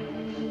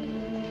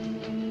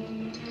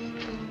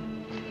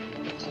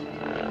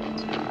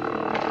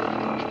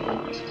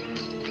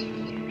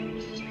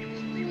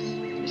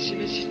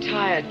 Missy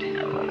tired.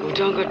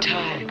 Udongo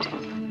tired.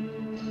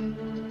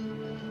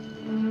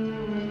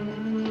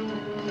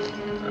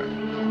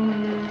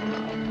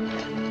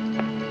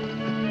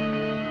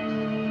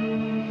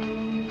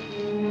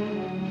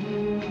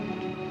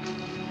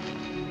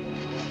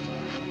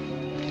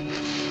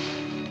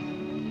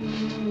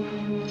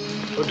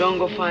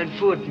 Udongo find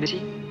food,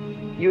 Missy.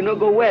 You no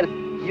go well.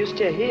 You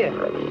stay here.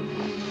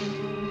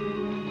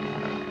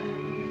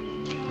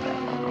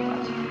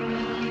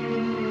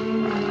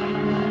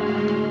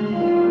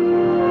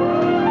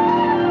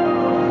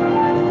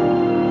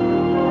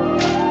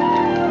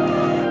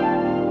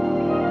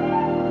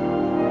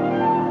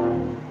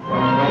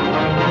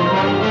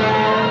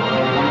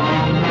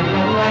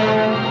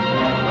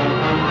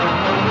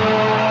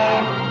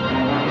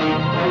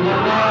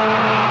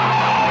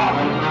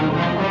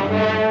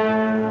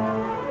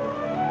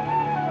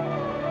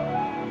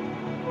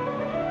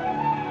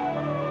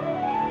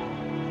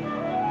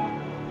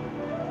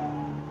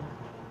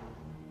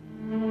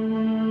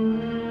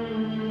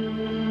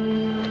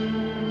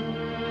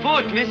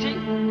 Food, Missy.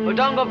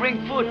 Udongo bring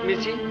food,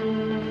 Missy.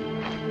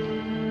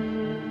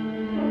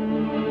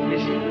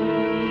 Missy.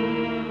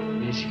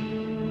 Missy.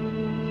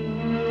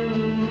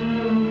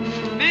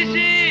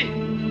 Missy!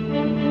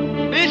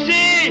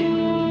 Missy!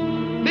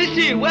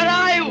 Missy, where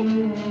are you?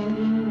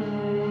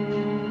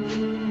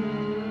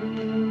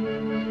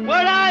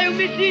 Where are you,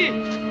 Missy?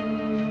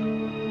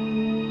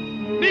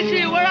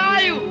 Missy, where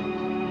are you?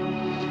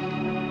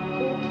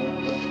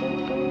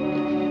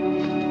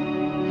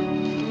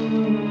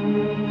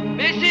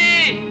 Missy!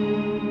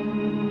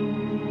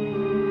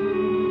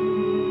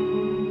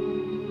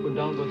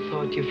 Udongo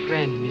thought your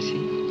friend,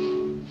 Missy.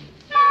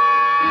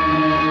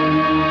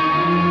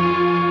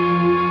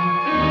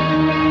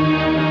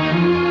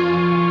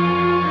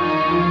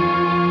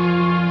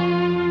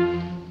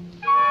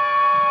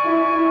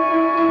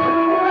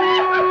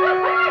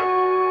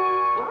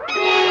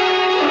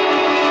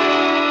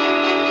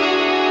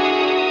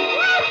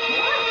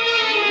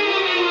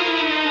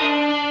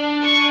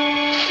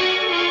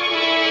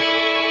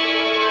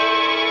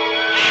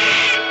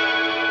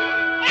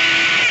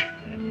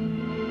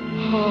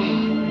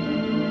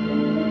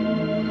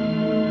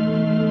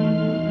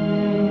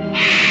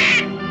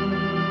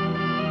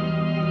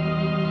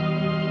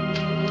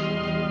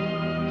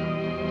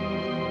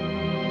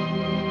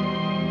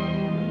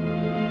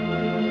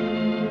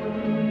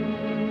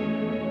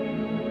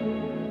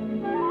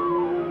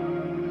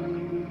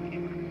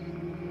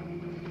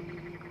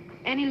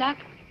 Any luck?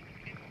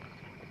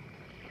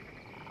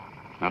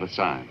 Not a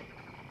sign.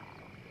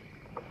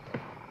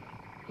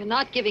 You're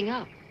not giving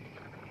up.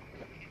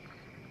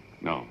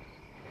 No.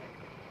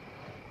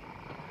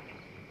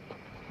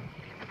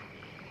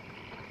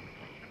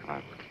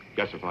 I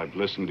guess if I'd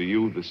listened to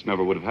you, this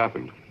never would have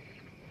happened.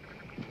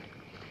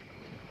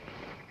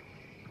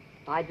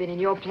 If I'd been in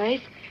your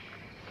place,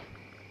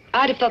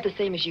 I'd have thought the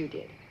same as you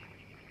did.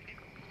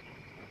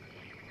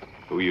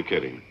 Who are you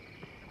kidding?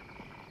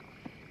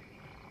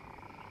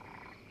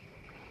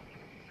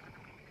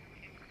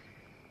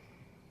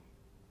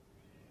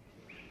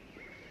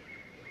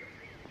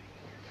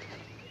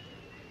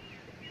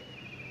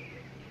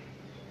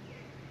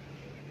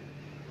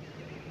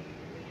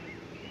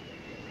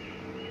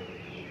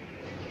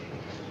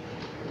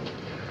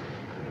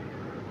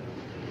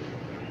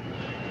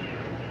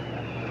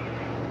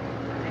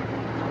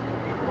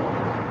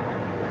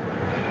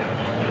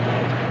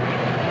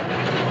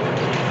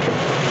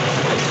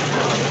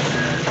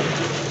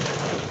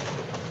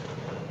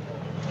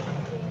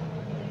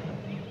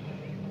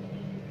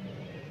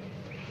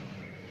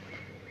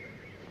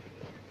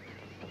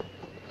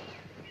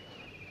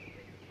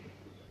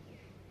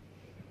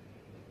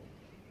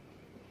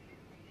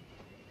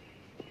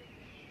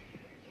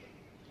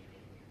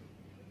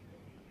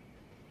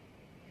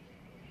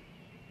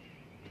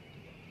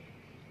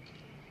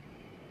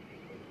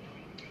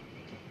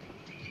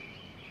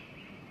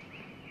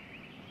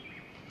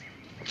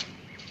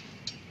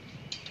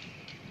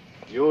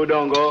 You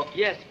Udongo?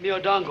 Yes, me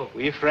Udongo.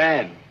 We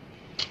friend.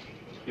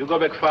 You go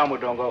back farm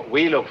Udongo.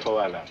 We look for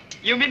Walla.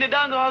 You mean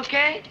Udongo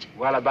okay?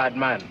 Walla bad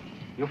man.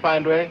 You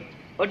find way?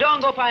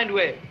 Udongo find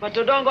way, but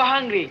Udongo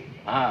hungry.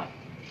 Ah.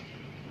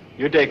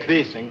 You take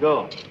this and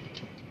go.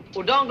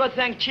 Udongo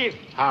thank chief.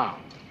 How?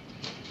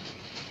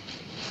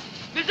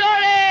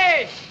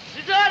 Missouri!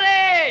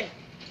 Missouri!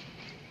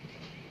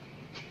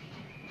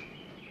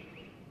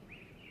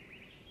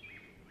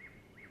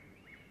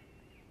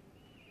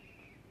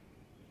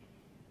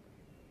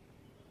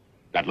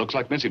 That looks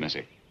like Missy.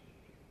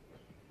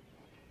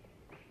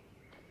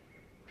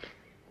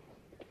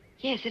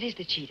 Yes, it is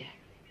the cheetah.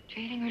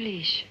 Trailing her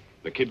leash.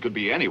 The kid could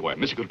be anywhere.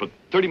 Missy could put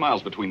 30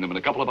 miles between them in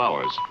a couple of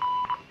hours.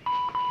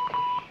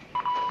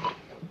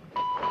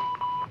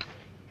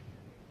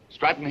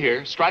 Stratton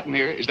here.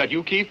 Is that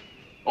you, Keith?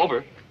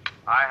 Over.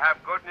 I have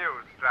good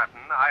news,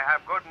 Stratton. I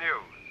have good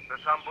news. The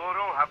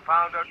Samburu have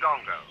found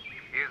Odongo.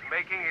 He is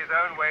making his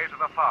own way to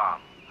the farm.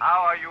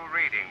 How are you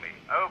reading me?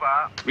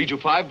 Over. Read you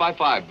 5 by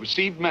 5.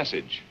 Received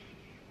message.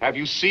 Have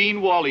you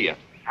seen Wally yet?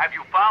 Have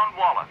you found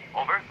Wallace?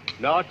 Over.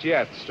 Not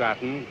yet,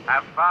 Stratton.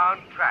 Have found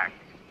tracks.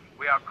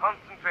 We are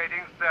concentrating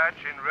search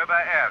in river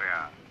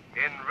area.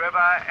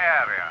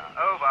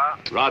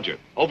 Over. Roger.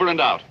 Over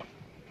and out.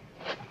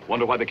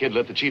 Wonder why the kid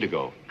let the cheetah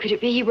go. Could it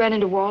be he ran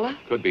into Walla?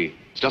 Could be.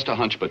 It's just a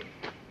hunch, but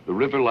the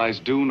river lies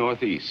due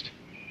northeast.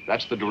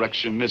 That's the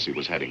direction Missy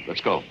was heading.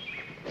 Let's go.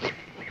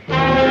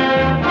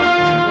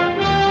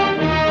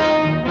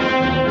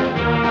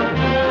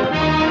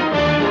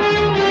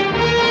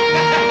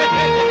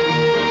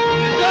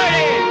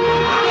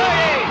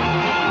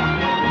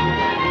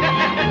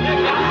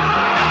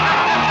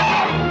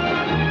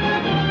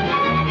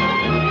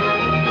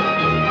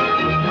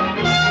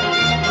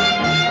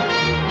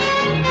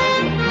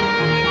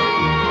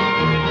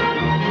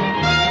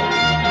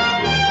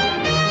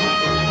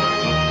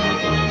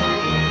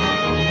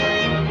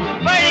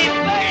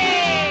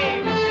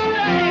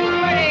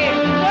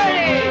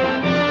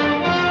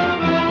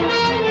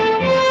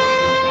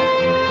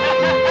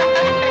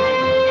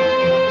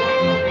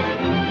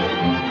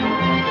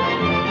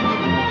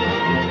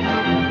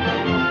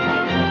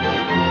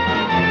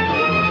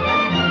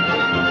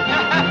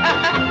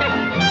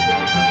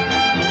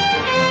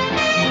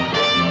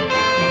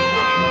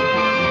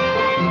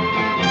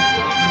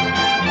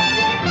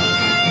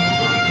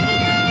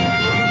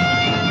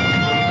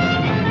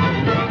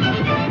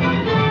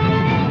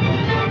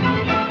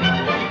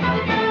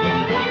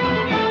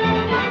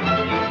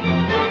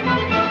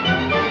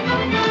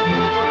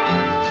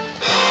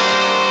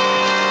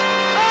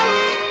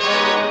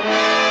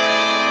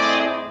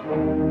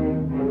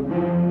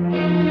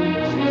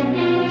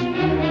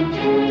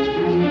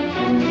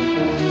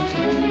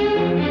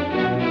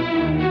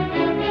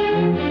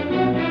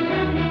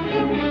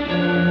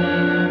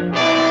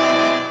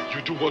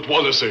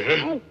 Wallace say,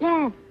 eh?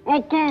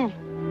 Okay.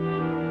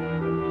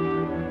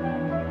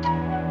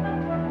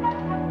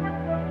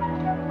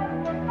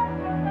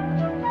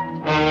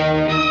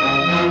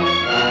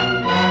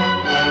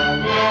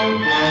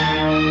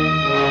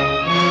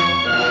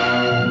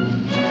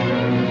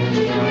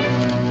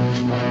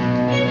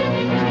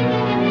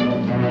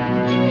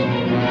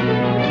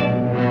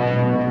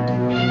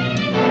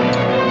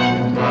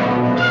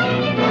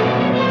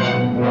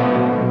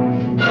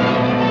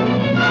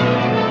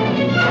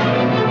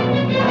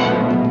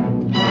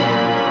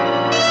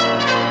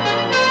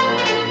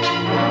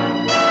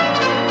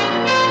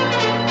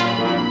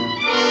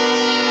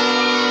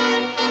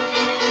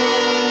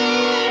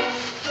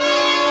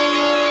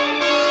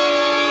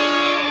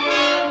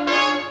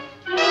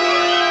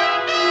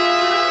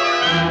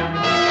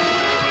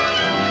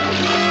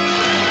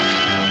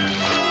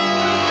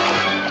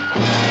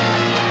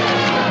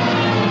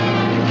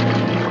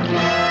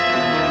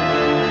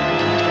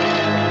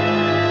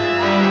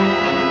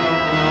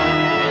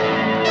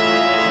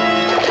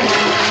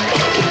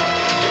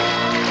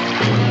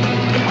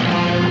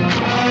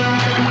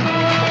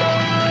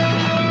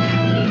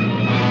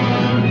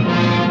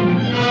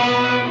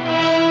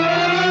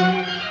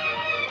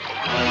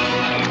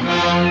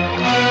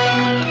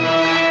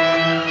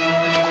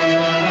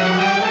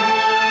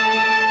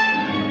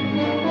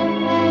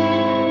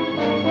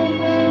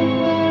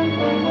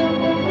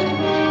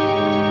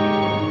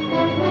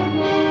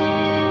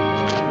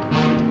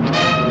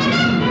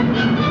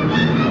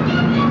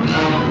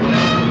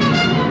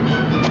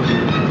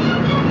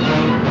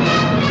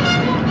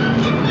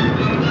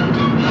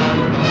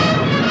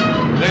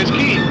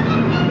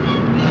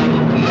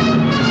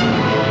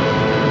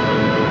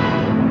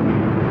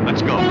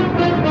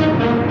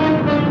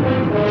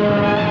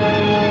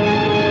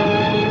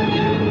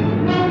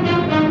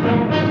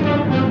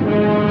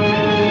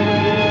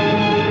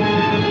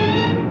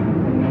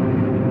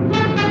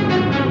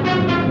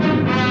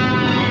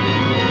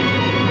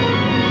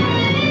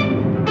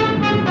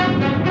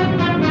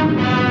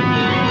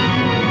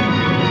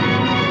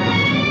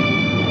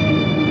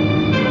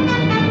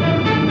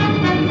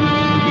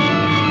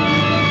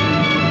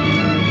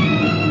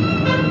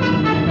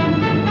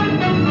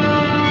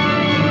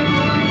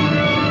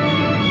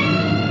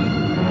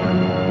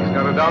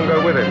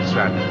 With him,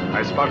 Stratton.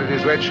 I spotted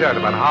his red shirt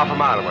about half a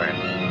mile away.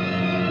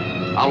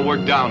 I'll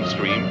work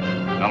downstream.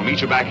 I'll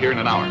meet you back here in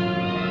an hour.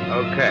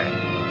 Okay.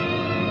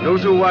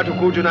 Nusu watu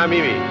kuju na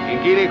mimi.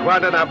 Ingine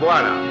kwenda na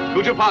bwana.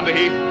 Kuja panda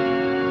hii.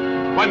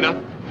 Kwenda.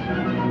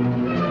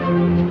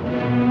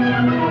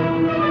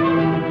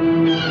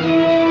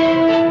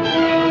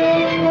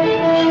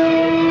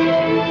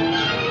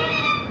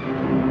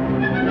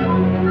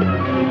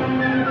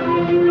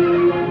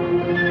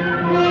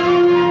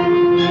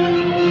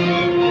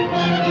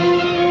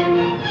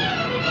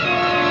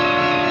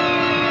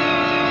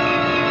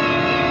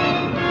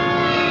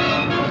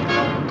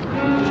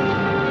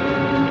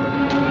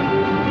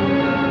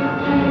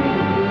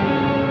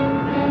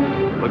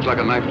 like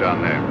a knife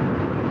down there.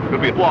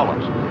 Could be a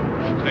wallet.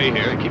 Stay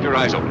here and keep your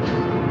eyes open.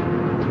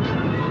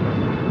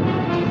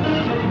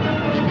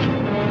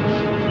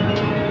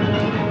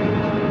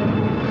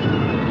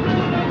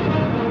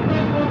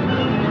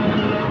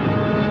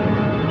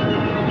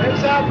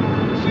 Legs up!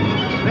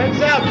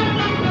 Legs up!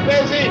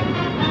 Busy!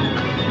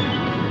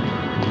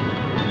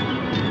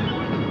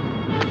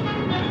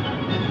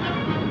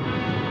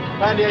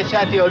 Pande ya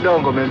shati ya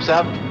udongo,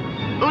 memsab.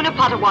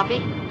 Unapata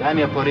wapi?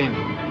 Ndani ya porini.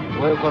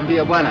 Wewe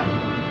kwambia bwana.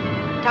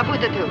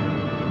 Tafuta tu.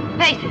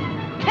 Pacey!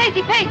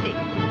 Pacey! Pacey!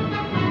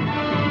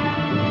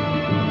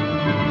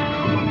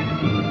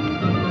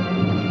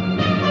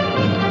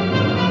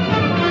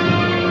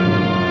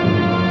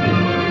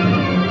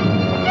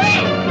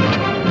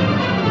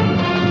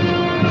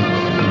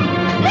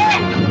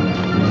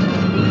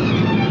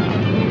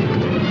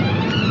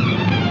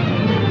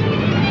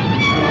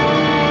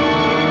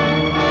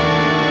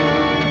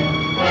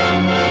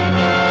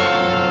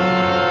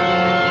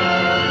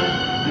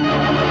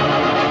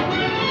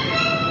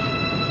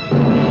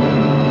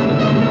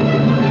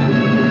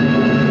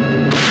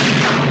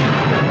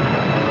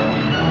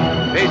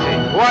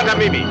 Guarda,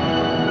 Mimi.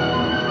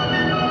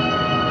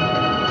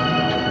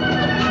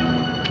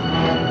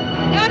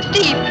 Not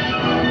deep.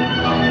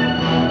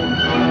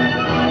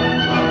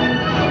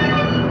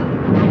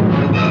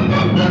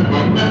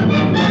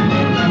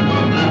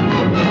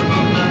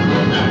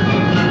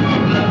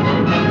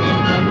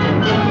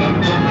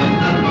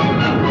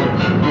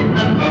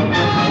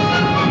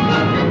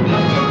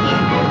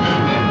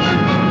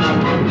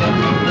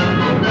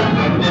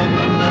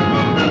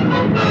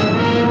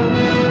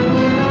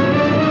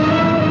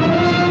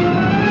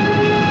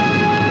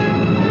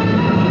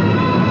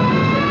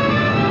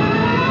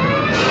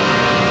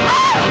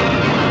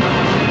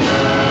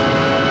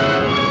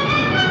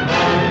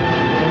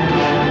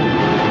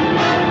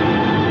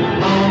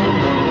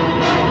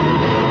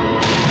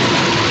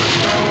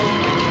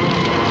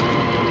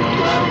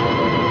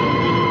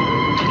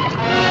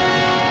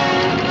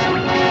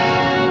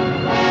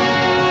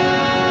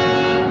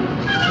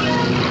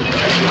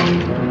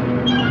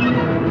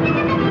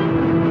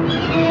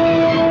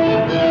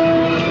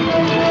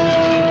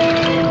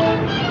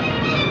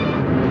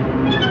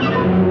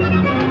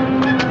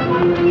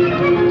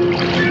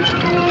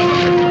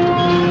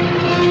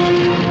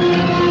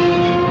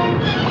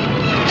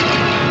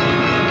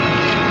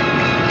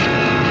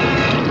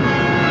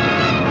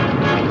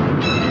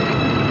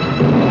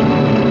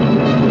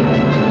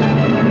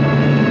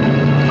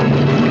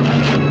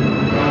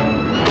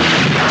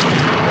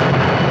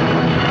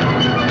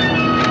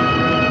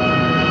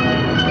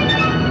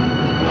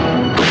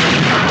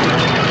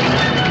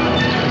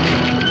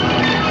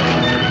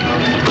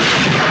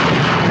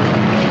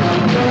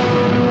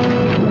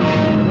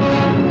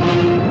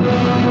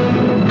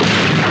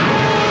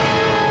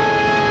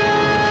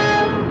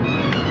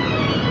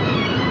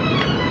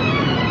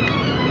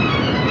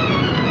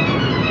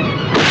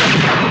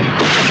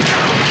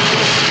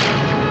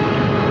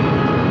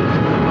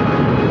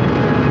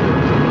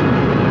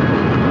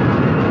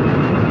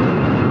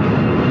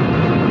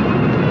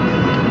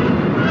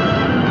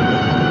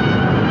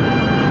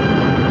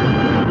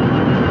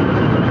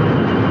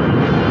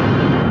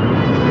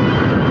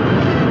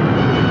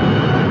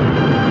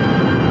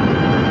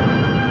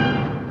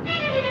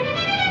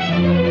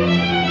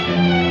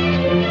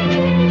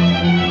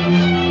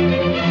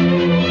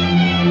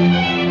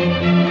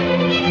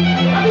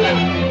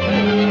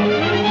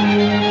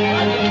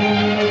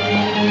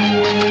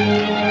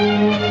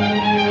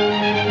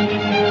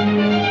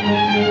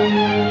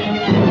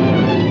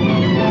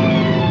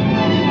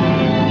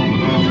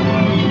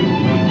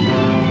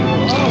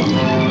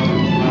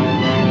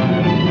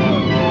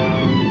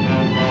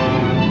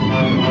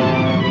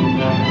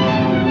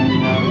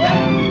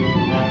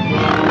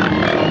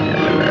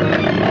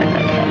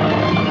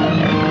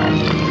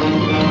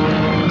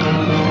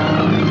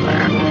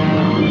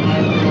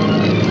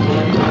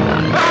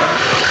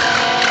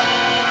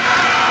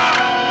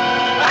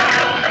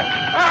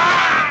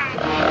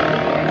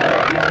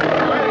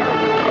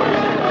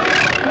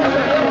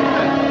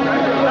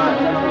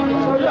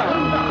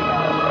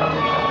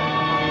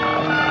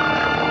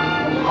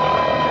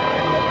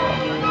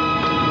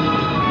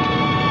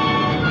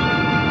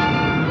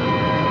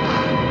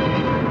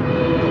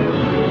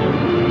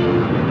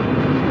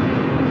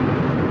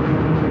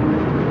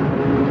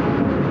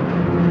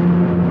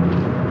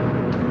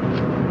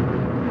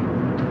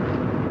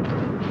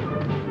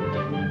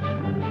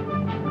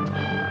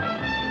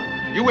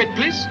 You wait,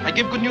 please. I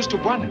give good news to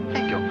Buana.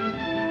 Thank you.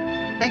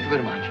 Thank you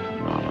very much.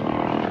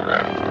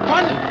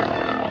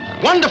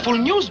 Buana! Wonderful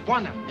news,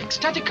 Buana.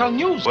 Ecstatical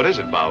news. What is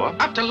it, Bawa?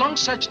 After long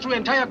search through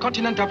entire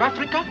continent of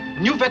Africa,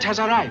 new vet has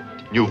arrived.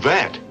 New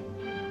vet?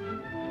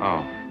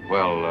 Oh,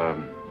 well,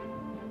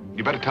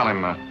 you better tell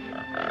him,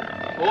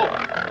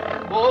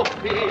 Oh,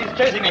 he's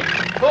chasing me.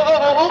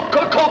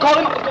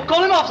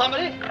 Call him off,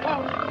 somebody.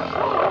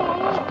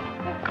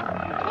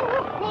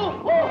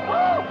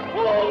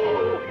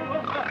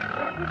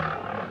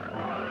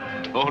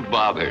 Don't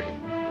bother.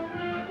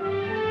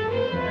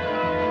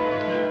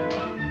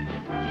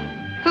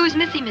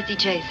 Who's Missy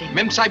chasing?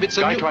 Mem Saib, it's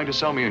a Guy new... trying to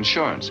sell me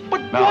insurance.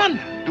 But now,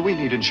 Buana! do we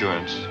need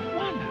insurance?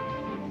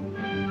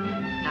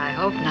 I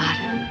hope not.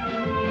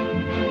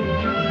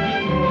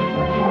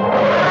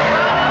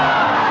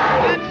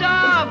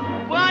 Memsab!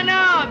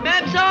 Buana!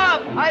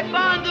 Memsab! I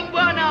found them,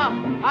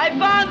 Buana! I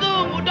found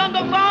them!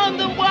 Udongo found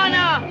them,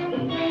 Buana!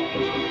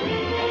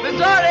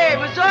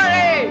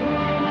 Missouri!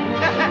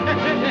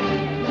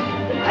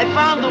 I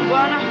found them,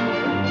 Buana!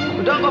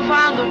 Udongo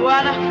found them,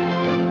 Buana!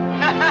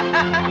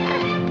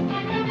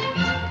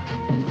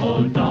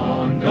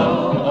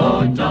 Odongo,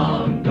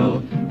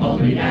 all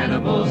the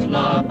animals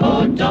love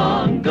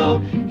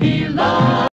Odongo. He loves